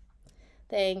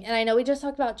thing. And I know we just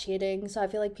talked about cheating, so I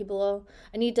feel like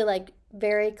I need to, like,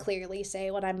 very clearly say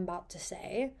what I'm about to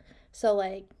say. So,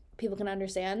 like, people can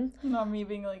understand. Not me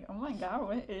being like, oh my God,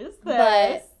 what is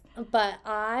this? But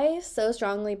I so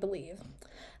strongly believe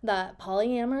that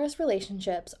polyamorous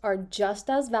relationships are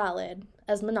just as valid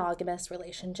as monogamous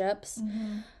relationships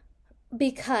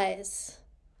because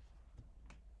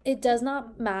it does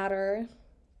not matter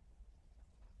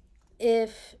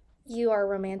if you are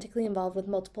romantically involved with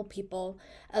multiple people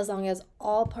as long as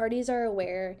all parties are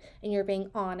aware and you're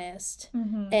being honest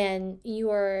and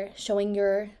you are showing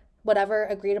your whatever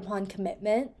agreed upon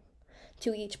commitment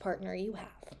to each partner you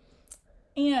have.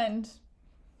 And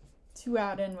to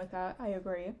add in with that, I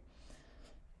agree.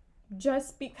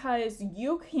 Just because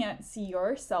you can't see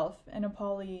yourself in a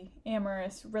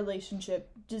polyamorous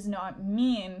relationship does not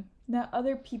mean that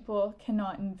other people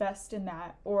cannot invest in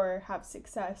that or have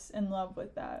success and love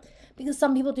with that. Because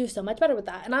some people do so much better with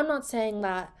that. And I'm not saying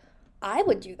that I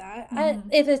would do that.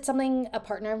 If it's something a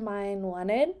partner of mine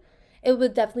wanted, it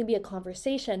would definitely be a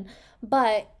conversation.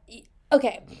 But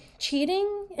okay,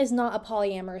 cheating is not a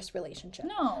polyamorous relationship.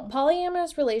 No.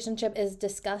 Polyamorous relationship is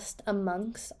discussed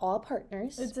amongst all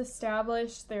partners. It's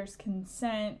established, there's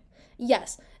consent.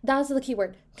 Yes, that's the key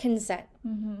word, consent.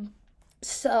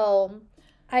 So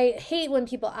I hate when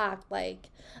people act like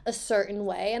a certain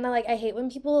way. And I hate when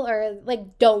people are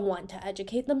like don't want to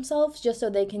educate themselves just so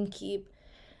they can keep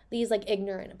these like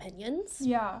ignorant opinions.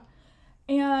 Yeah.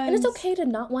 And it's okay to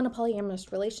not want a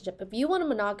polyamorous relationship. If you want a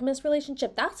monogamous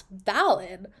relationship, that's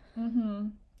valid.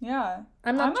 Yeah.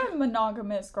 I'm a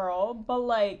monogamous girl, but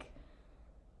like,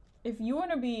 if you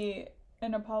want to be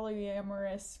in a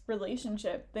polyamorous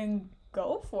relationship, then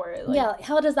go for it. Like, yeah,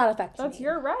 how does that affect that's me?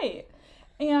 your right.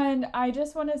 And I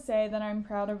just want to say that I'm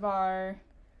proud of our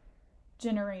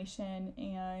generation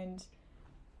and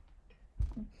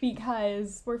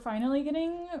because we're finally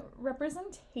getting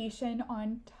representation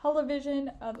on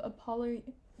television of a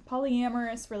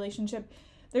polyamorous relationship.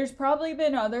 There's probably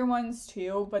been other ones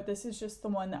too, but this is just the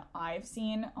one that I've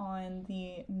seen on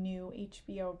the new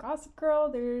HBO Gossip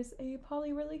Girl. There's a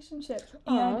poly relationship,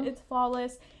 and it's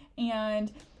flawless,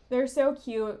 and they're so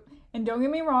cute. And don't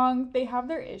get me wrong, they have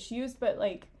their issues, but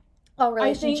like all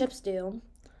relationships do.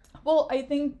 Well, I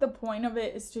think the point of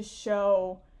it is to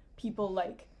show people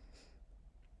like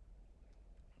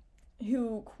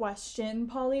who question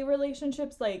poly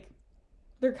relationships, like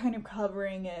they're kind of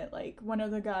covering it. Like one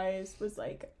of the guys was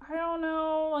like, I don't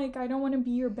know, like I don't want to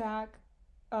be your back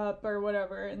up or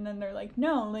whatever, and then they're like,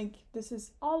 no, like this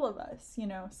is all of us, you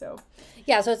know. So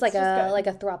yeah, so it's like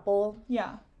a throuple.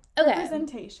 Yeah. Okay.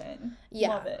 Representation. Yeah.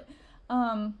 Love it.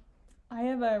 I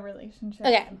have a relationship.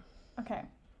 Okay.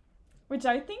 Which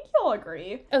I think you'll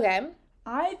agree. Okay.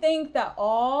 I think that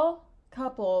all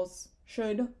couples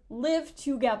should live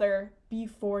together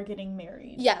before getting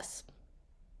married. Yes.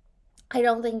 I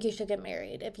don't think you should get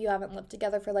married if you haven't lived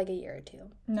together for like a year or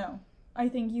two. No. I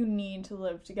think you need to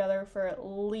live together for at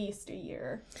least a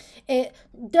year.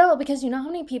 No, because you know how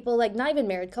many people, like not even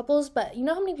married couples, but you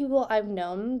know how many people I've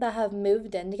known that have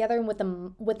moved in together and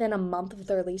within a month of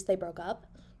their lease they broke up?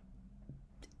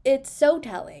 It's so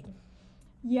telling.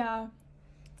 Yeah,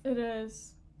 it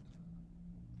is.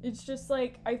 It's just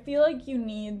like, I feel like you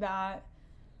need that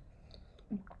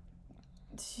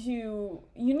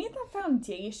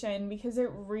foundation, because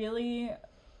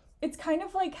it's kind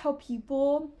of like how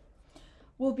people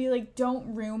will be like,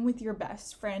 don't room with your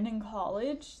best friend in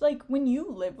college. Like when you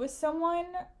live with someone,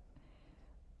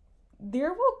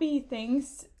 there will be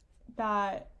things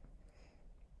that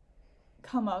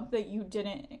come up that you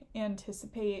didn't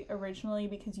anticipate originally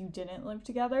because you didn't live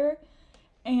together.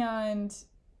 And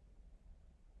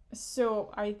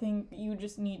so I think you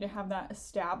just need to have that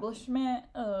establishment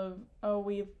of, oh,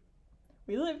 we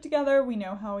live together, we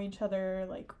know how each other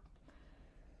like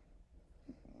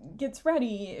gets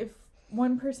ready. If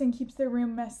one person keeps their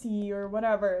room messy or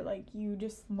whatever, like you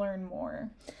just learn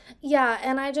more. Yeah,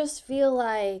 and I just feel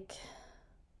like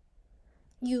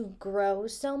you grow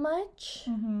so much.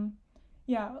 Mm-hmm.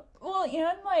 Yeah. Well,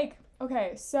 and like,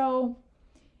 okay, so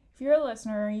if you're a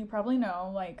listener, you probably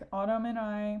know, like, Autumn and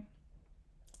I,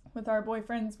 with our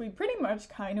boyfriends, we pretty much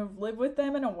kind of live with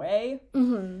them in a way.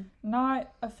 Mm-hmm.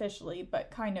 Not officially,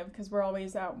 but kind of, because we're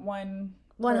always at one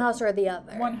house or the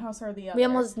other. One house or the other. We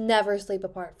almost never sleep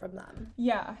apart from them.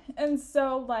 Yeah. And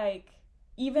so, like,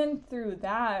 even through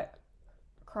that,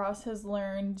 Cross has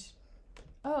learned,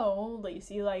 oh,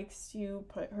 Lacey likes to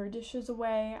put her dishes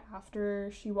away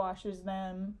after she washes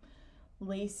them.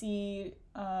 Lacey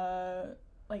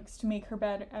likes to make her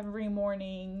bed every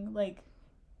morning. Like,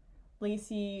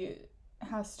 Lacey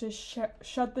has to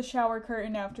shut the shower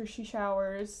curtain after she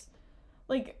showers.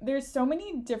 Like, there's so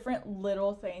many different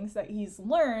little things that he's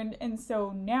learned, and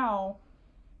so now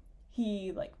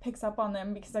he, like, picks up on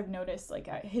them, because I've noticed, like,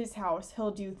 at his house,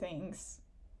 he'll do things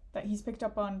that he's picked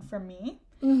up on from me.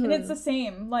 Mm-hmm. And it's the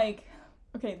same, like,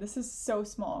 okay, this is so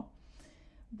small,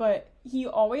 but he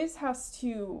always has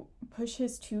to push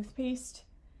his toothpaste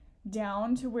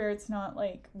down to where it's not,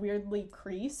 like, weirdly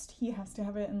creased. He has to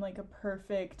have it in, like, a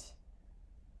perfect,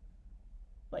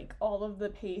 like, all of the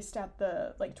paste at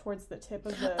the, like, towards the tip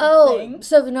of the thing.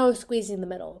 So no squeezing the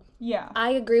middle. Yeah. I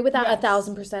agree with that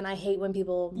 1,000%. I hate when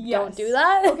people don't do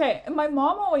that. Okay, and my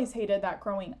mom always hated that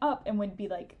growing up and would be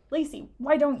like, Lacey,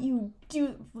 why do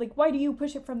you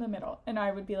push it from the middle? And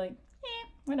I would be like,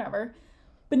 whatever.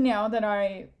 But now that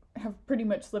I have pretty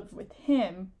much lived with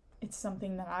him, it's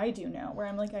something that I do now, where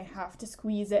I'm like, I have to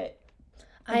squeeze it.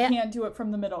 I can't do it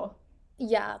from the middle.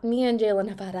 Yeah, me and Jalen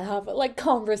have had to have, like,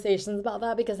 conversations about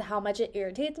that because of how much it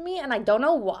irritates me, and I don't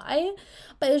know why,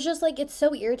 but it's just, like, it's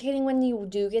so irritating when you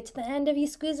do get to the end if you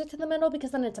squeeze it to the middle,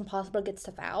 because then it's impossible to get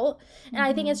stuff out, and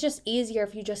I think it's just easier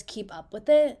if you just keep up with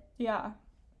it. Yeah,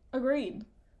 agreed.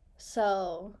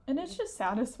 So. And it's just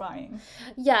satisfying.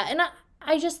 Yeah, and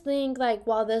I just think, like,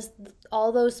 while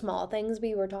all those small things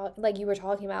you were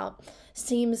talking about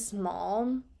seem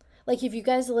small, like, if you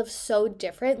guys live so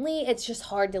differently, it's just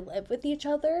hard to live with each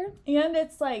other. And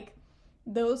it's like,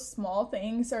 those small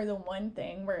things are the one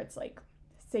thing where it's like,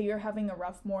 say you're having a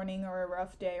rough morning or a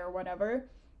rough day or whatever,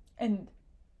 and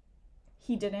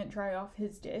he didn't dry off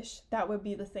his dish, that would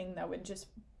be the thing that would just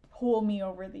pull me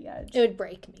over the edge. It would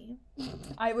break me.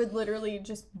 I would literally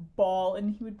just bawl,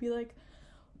 and he would be like,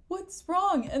 what's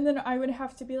wrong? And then I would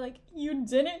have to be like, you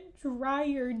didn't dry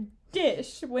your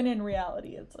dish, when in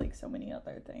reality it's like so many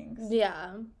other things.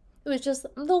 Yeah. It was just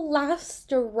the last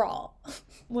straw.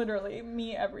 Literally,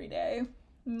 me every day.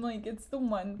 Like, it's the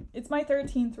one. It's my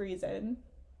 13th reason.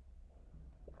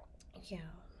 Yeah.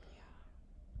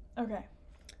 Okay.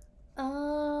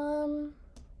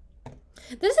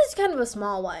 This is kind of a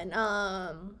small one.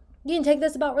 You can take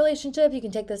this about relationships. You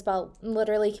can take this about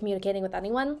literally communicating with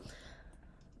anyone.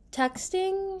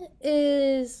 Texting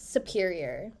is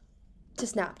superior to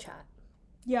Snapchat.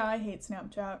 Yeah, I hate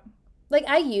Snapchat. Like,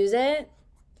 I use it,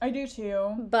 I do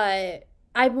too. but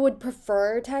I would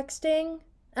prefer texting.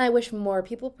 And I wish more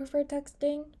people prefer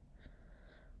texting.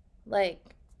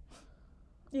 Like,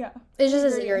 Yeah. it's just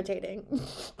as agree. irritating.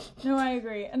 No, I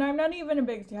agree. And I'm not even a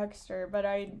big texter, but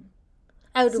I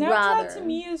would Snapchat rather. to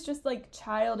me is just like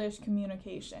childish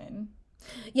communication.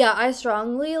 Yeah, I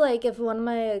strongly, like, if one of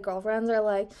my girlfriends are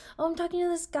like, oh, I'm talking to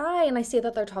this guy, and I see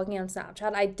that they're talking on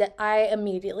Snapchat, I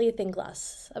immediately think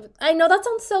less of. I know that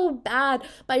sounds so bad,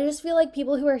 but I just feel like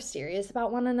people who are serious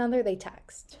about one another, they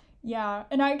text. Yeah,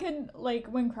 and I could, like,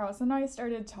 when Kraus and I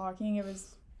started talking, it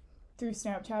was through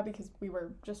Snapchat because we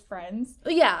were just friends.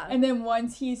 Yeah. And then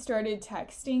once he started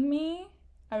texting me,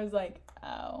 I was like,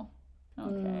 oh,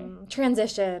 okay.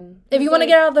 Transition. If you want to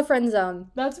get out of the friend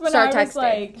zone, that's when start I was, texting.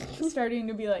 like, starting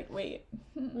to be like, wait.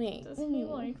 Wait. Does he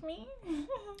like me?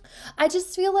 I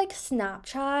just feel like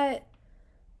Snapchat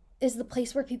is the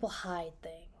place where people hide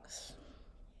things.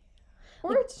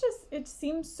 Or it's just, it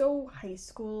seems so high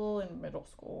school and middle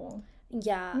school.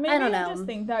 Yeah, Maybe I don't know. I just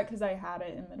think that because I had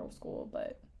it in middle school,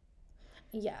 but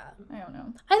yeah. I don't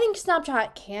know. I think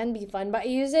Snapchat can be fun, but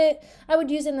I would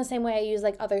use it in the same way I use,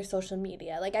 like, other social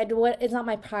media. Like, it's not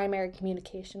my primary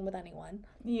communication with anyone.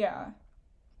 Yeah.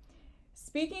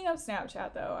 Speaking of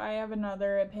Snapchat, though, I have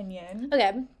another opinion.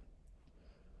 Okay.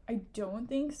 I don't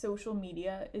think social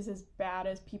media is as bad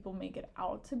as people make it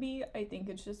out to be. I think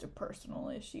it's just a personal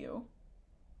issue.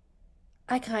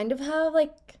 I kind of have,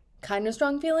 like, kind of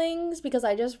strong feelings because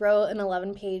I just wrote an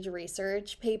 11-page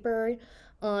research paper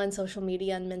on social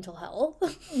media and mental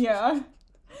health. Yeah.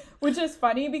 Which is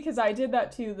funny because I did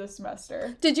that too this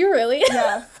semester. Did you really?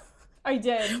 Yeah, I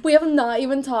did. We have not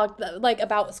even talked, like,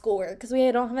 about schoolwork because we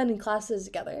don't have any classes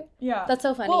together. Yeah. That's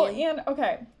so funny. Well, and,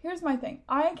 okay, here's my thing.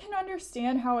 I can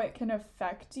understand how it can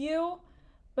affect you,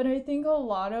 but I think a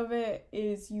lot of it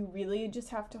is you really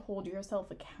just have to hold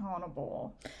yourself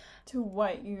accountable to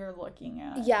what you're looking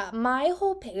at. Yeah, my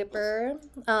whole paper,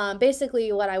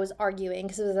 basically what I was arguing,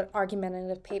 because it was an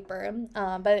argumentative paper,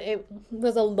 but it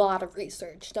was a lot of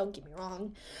research, don't get me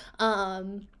wrong.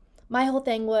 My whole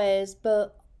thing was,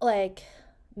 like,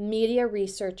 media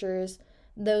researchers,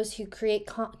 those who create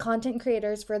content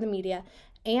creators for the media,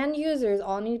 and users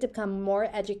all need to become more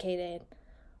educated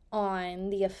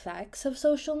on the effects of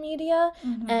social media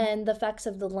and the effects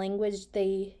of the language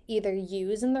they either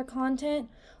use in their content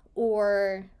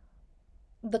or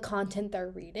the content they're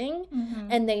reading,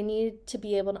 and they need to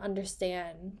be able to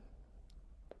understand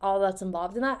all that's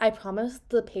involved in that. I promise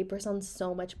the paper sounds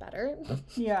so much better.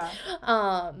 Yeah.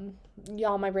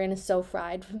 Y'all, my brain is so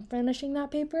fried from finishing that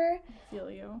paper. I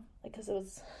feel you. Because it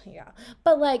was, yeah.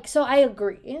 But, like, so I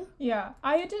agree. Yeah.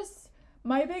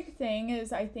 My big thing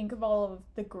is I think of all of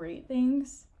the great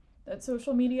things that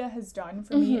social media has done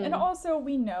for me. And also,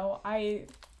 we know I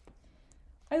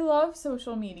love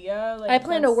social media. Like, I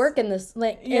plan to work in this,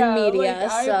 like, in media,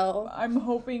 like, so. I'm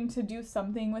hoping to do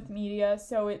something with media,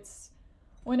 so it's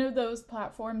one of those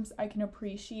platforms I can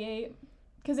appreciate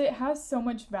because it has so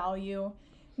much value.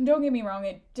 And don't get me wrong,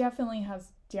 it definitely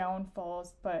has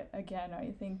downfalls, but again,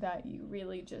 I think that you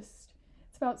really just,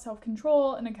 it's about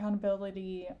self-control and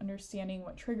accountability, understanding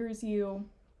what triggers you.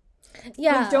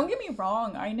 Yeah. Like, don't get me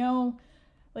wrong, I know,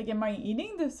 like, in my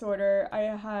eating disorder, I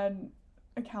had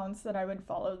accounts that I would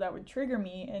follow that would trigger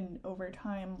me, and over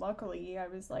time, luckily, I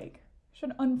was like, I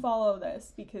should unfollow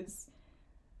this because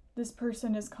this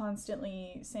person is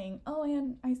constantly saying, oh,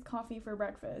 and iced coffee for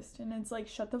breakfast. And it's like,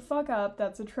 shut the fuck up.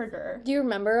 That's a trigger. Do you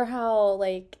remember how,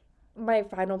 like, my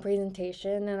final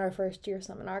presentation in our first year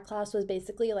seminar class was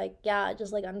basically like, yeah,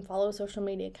 just, like, unfollow social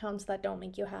media accounts that don't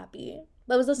make you happy.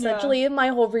 That was essentially my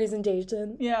whole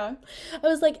presentation. Yeah. I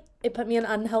was like, it put me in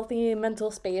an unhealthy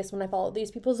mental space when I followed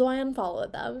these people, so I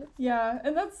unfollowed them. Yeah,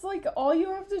 and that's, like, all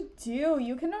you have to do.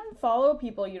 You can unfollow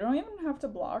people. You don't even have to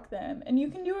block them. And you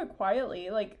can do it quietly.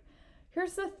 Like,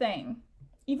 here's the thing.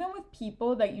 Even with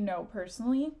people that you know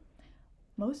personally,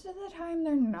 most of the time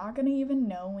they're not going to even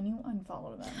know when you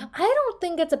unfollow them. I don't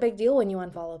think it's a big deal when you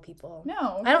unfollow people.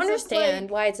 No. I don't understand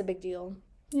why it's a big deal.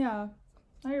 Yeah,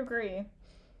 I agree.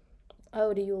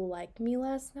 Oh, do you like me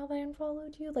less now that I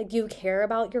unfollowed you? Like, do you care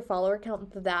about your follower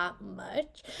count that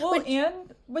much? Well,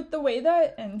 and with the way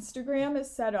that Instagram is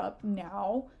set up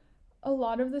now, a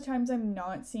lot of the times I'm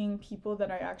not seeing people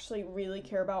that I actually really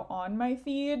care about on my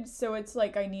feed. So it's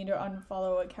like I need to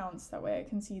unfollow accounts. That way I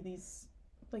can see these,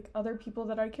 like, other people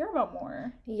that I care about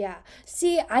more. Yeah.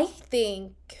 See, I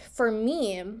think for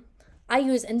me, I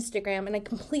use Instagram in a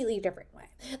completely different way.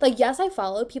 Like, yes, I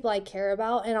follow people I care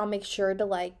about and I'll make sure to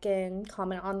like and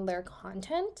comment on their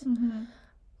content. Mm-hmm.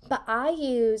 But I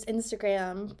use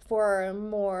Instagram for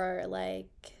more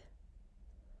like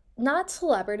not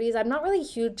celebrities. I'm not really a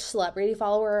huge celebrity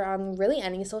follower on really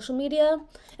any social media.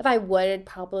 If I would, it'd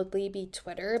probably be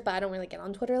Twitter, but I don't really get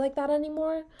on Twitter like that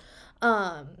anymore.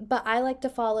 But I like to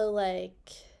follow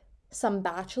like some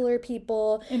bachelor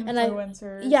people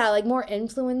Influencers. and like more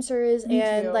influencers Me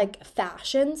and too. like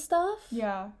fashion stuff.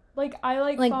 Yeah. Like I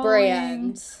like Like following,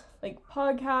 brands. like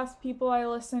podcast people I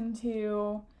listen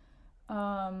to.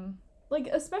 Like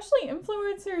especially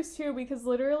influencers too, because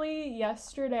literally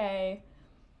yesterday,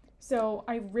 so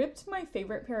I ripped my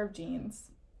favorite pair of jeans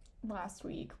last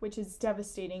week, which is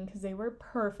devastating because they were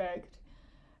perfect.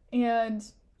 And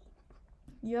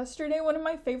yesterday, one of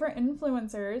my favorite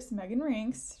influencers, Megan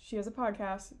Rinks, she has a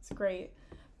podcast, it's great,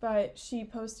 but she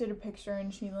posted a picture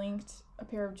and she linked a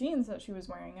pair of jeans that she was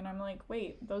wearing, and I'm like,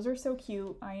 wait, those are so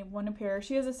cute, I want a pair.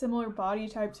 She has a similar body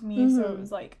type to me, so it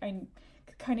was like, I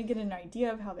could kind of get an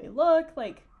idea of how they look,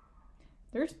 like,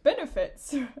 there's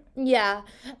benefits. Yeah.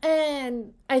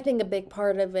 And I think a big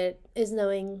part of it is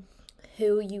knowing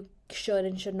who you should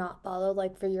and should not follow,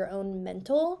 like for your own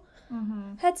mental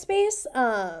headspace.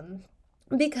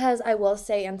 Because I will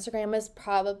say Instagram is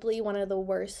probably one of the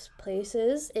worst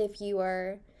places if you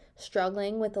are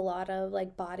struggling with a lot of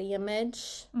like body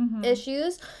image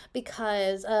issues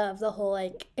because of the whole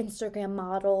like Instagram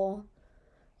model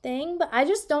thing. But I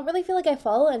just don't really feel like I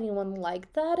follow anyone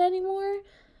like that anymore.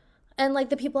 And like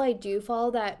the people I do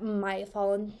follow that might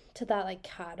fall into that like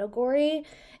category,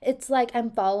 it's like I'm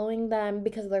following them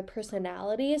because of their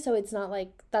personality. So it's not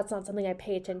like that's not something I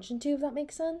pay attention to, if that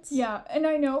makes sense. Yeah, and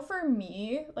I know for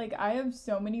me, like I have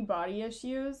so many body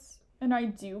issues, and I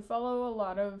do follow a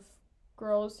lot of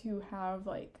girls who have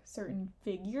like certain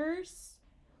figures,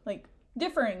 like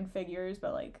differing figures,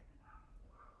 but like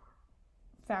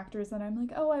factors that I'm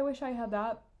like, oh, I wish I had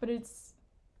that. But it's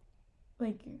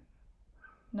like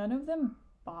none of them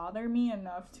bother me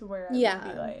enough to where I would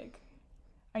be like,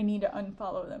 I need to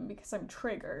unfollow them because I'm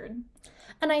triggered.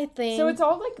 And I think so it's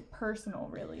all like personal,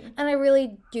 really. And I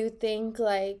really do think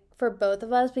like for both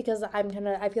of us, because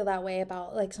I feel that way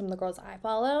about like some of the girls I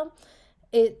follow,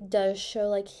 it does show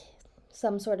like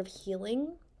some sort of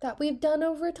healing that we've done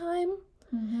over time.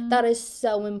 That is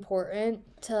so important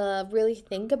to really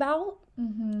think about.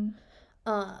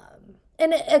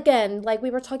 And again, like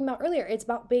we were talking about earlier, it's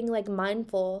about being like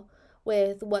mindful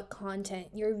with what content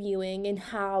you're viewing and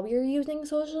how you're using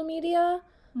social media.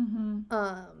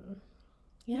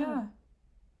 Yeah.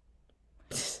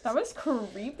 That was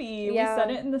creepy. Yeah. We said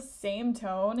it in the same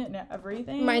tone and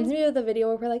everything. Reminds me of the video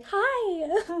where we're like, hi.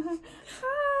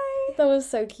 Hi. That was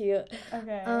so cute.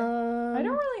 Okay. I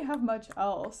don't really have much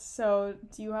else. So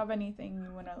do you have anything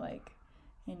you want to like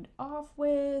end off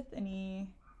with? Any...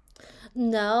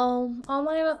 No, all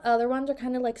my other ones are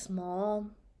kind of like small.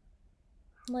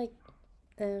 Like,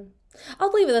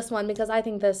 I'll leave this one because I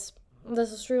think this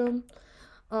is true.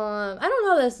 I don't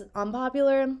know this is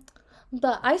unpopular,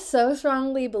 but I so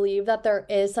strongly believe that there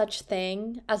is such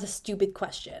thing as a stupid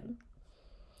question.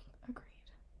 Agreed.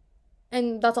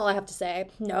 And that's all I have to say.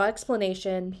 No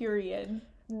explanation. Period.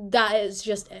 That is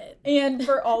just it. And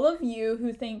for all of you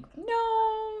who think,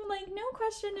 no, like, no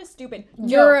question is stupid.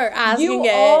 You're asking it. You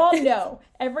it. all know.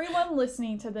 Everyone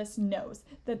listening to this knows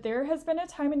that there has been a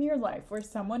time in your life where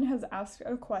someone has asked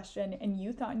a question and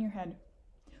you thought in your head,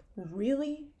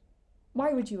 really?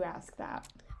 Why would you ask that?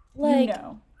 Like, you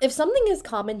know. If something is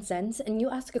common sense and you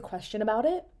ask a question about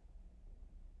it,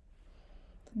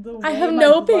 I have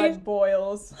no blood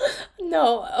boils.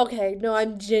 No, okay, no,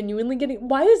 I'm genuinely getting...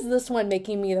 Why is this one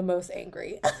making me the most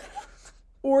angry?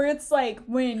 Or it's like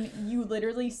when you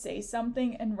literally say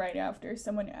something and right after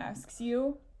someone asks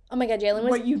you... Oh my god, Jalen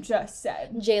was... What you just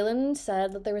said. Jalen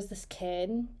said that there was this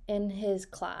kid in his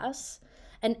class,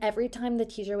 and every time the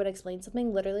teacher would explain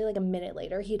something, literally like a minute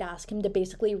later, he'd ask him to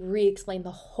basically re-explain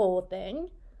the whole thing.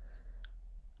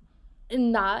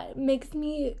 And that makes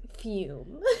me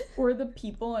fume. Or the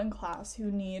people in class who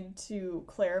need to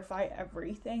clarify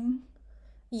everything.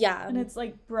 Yeah. And it's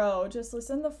like, bro, just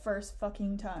listen the first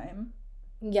fucking time.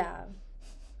 Yeah.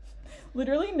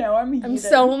 Literally, no, I'm heated. I'm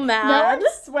so mad. Now I'm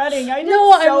sweating. I did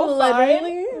No, so I'm fine.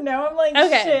 literally... Now I'm like,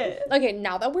 okay. shit. Okay,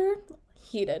 now that we're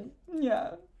heated.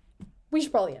 Yeah. We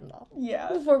should probably end off.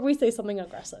 Yeah. Before we say something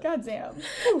aggressive. God damn.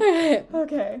 Okay.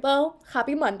 Okay. Well,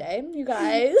 happy Monday, you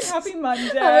guys. Happy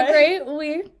Monday. Have a great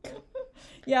week.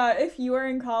 Yeah, if you are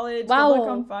in college, wow. good luck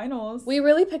on finals. We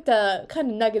really picked a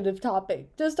kind of negative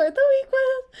topic to start the week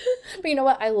with. But you know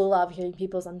what? I love hearing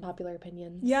people's unpopular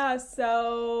opinions. Yeah,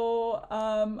 so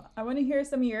I want to hear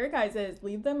some of your guys's.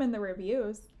 Leave them in the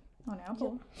reviews on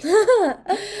Apple.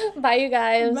 Bye, you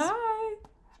guys. Bye.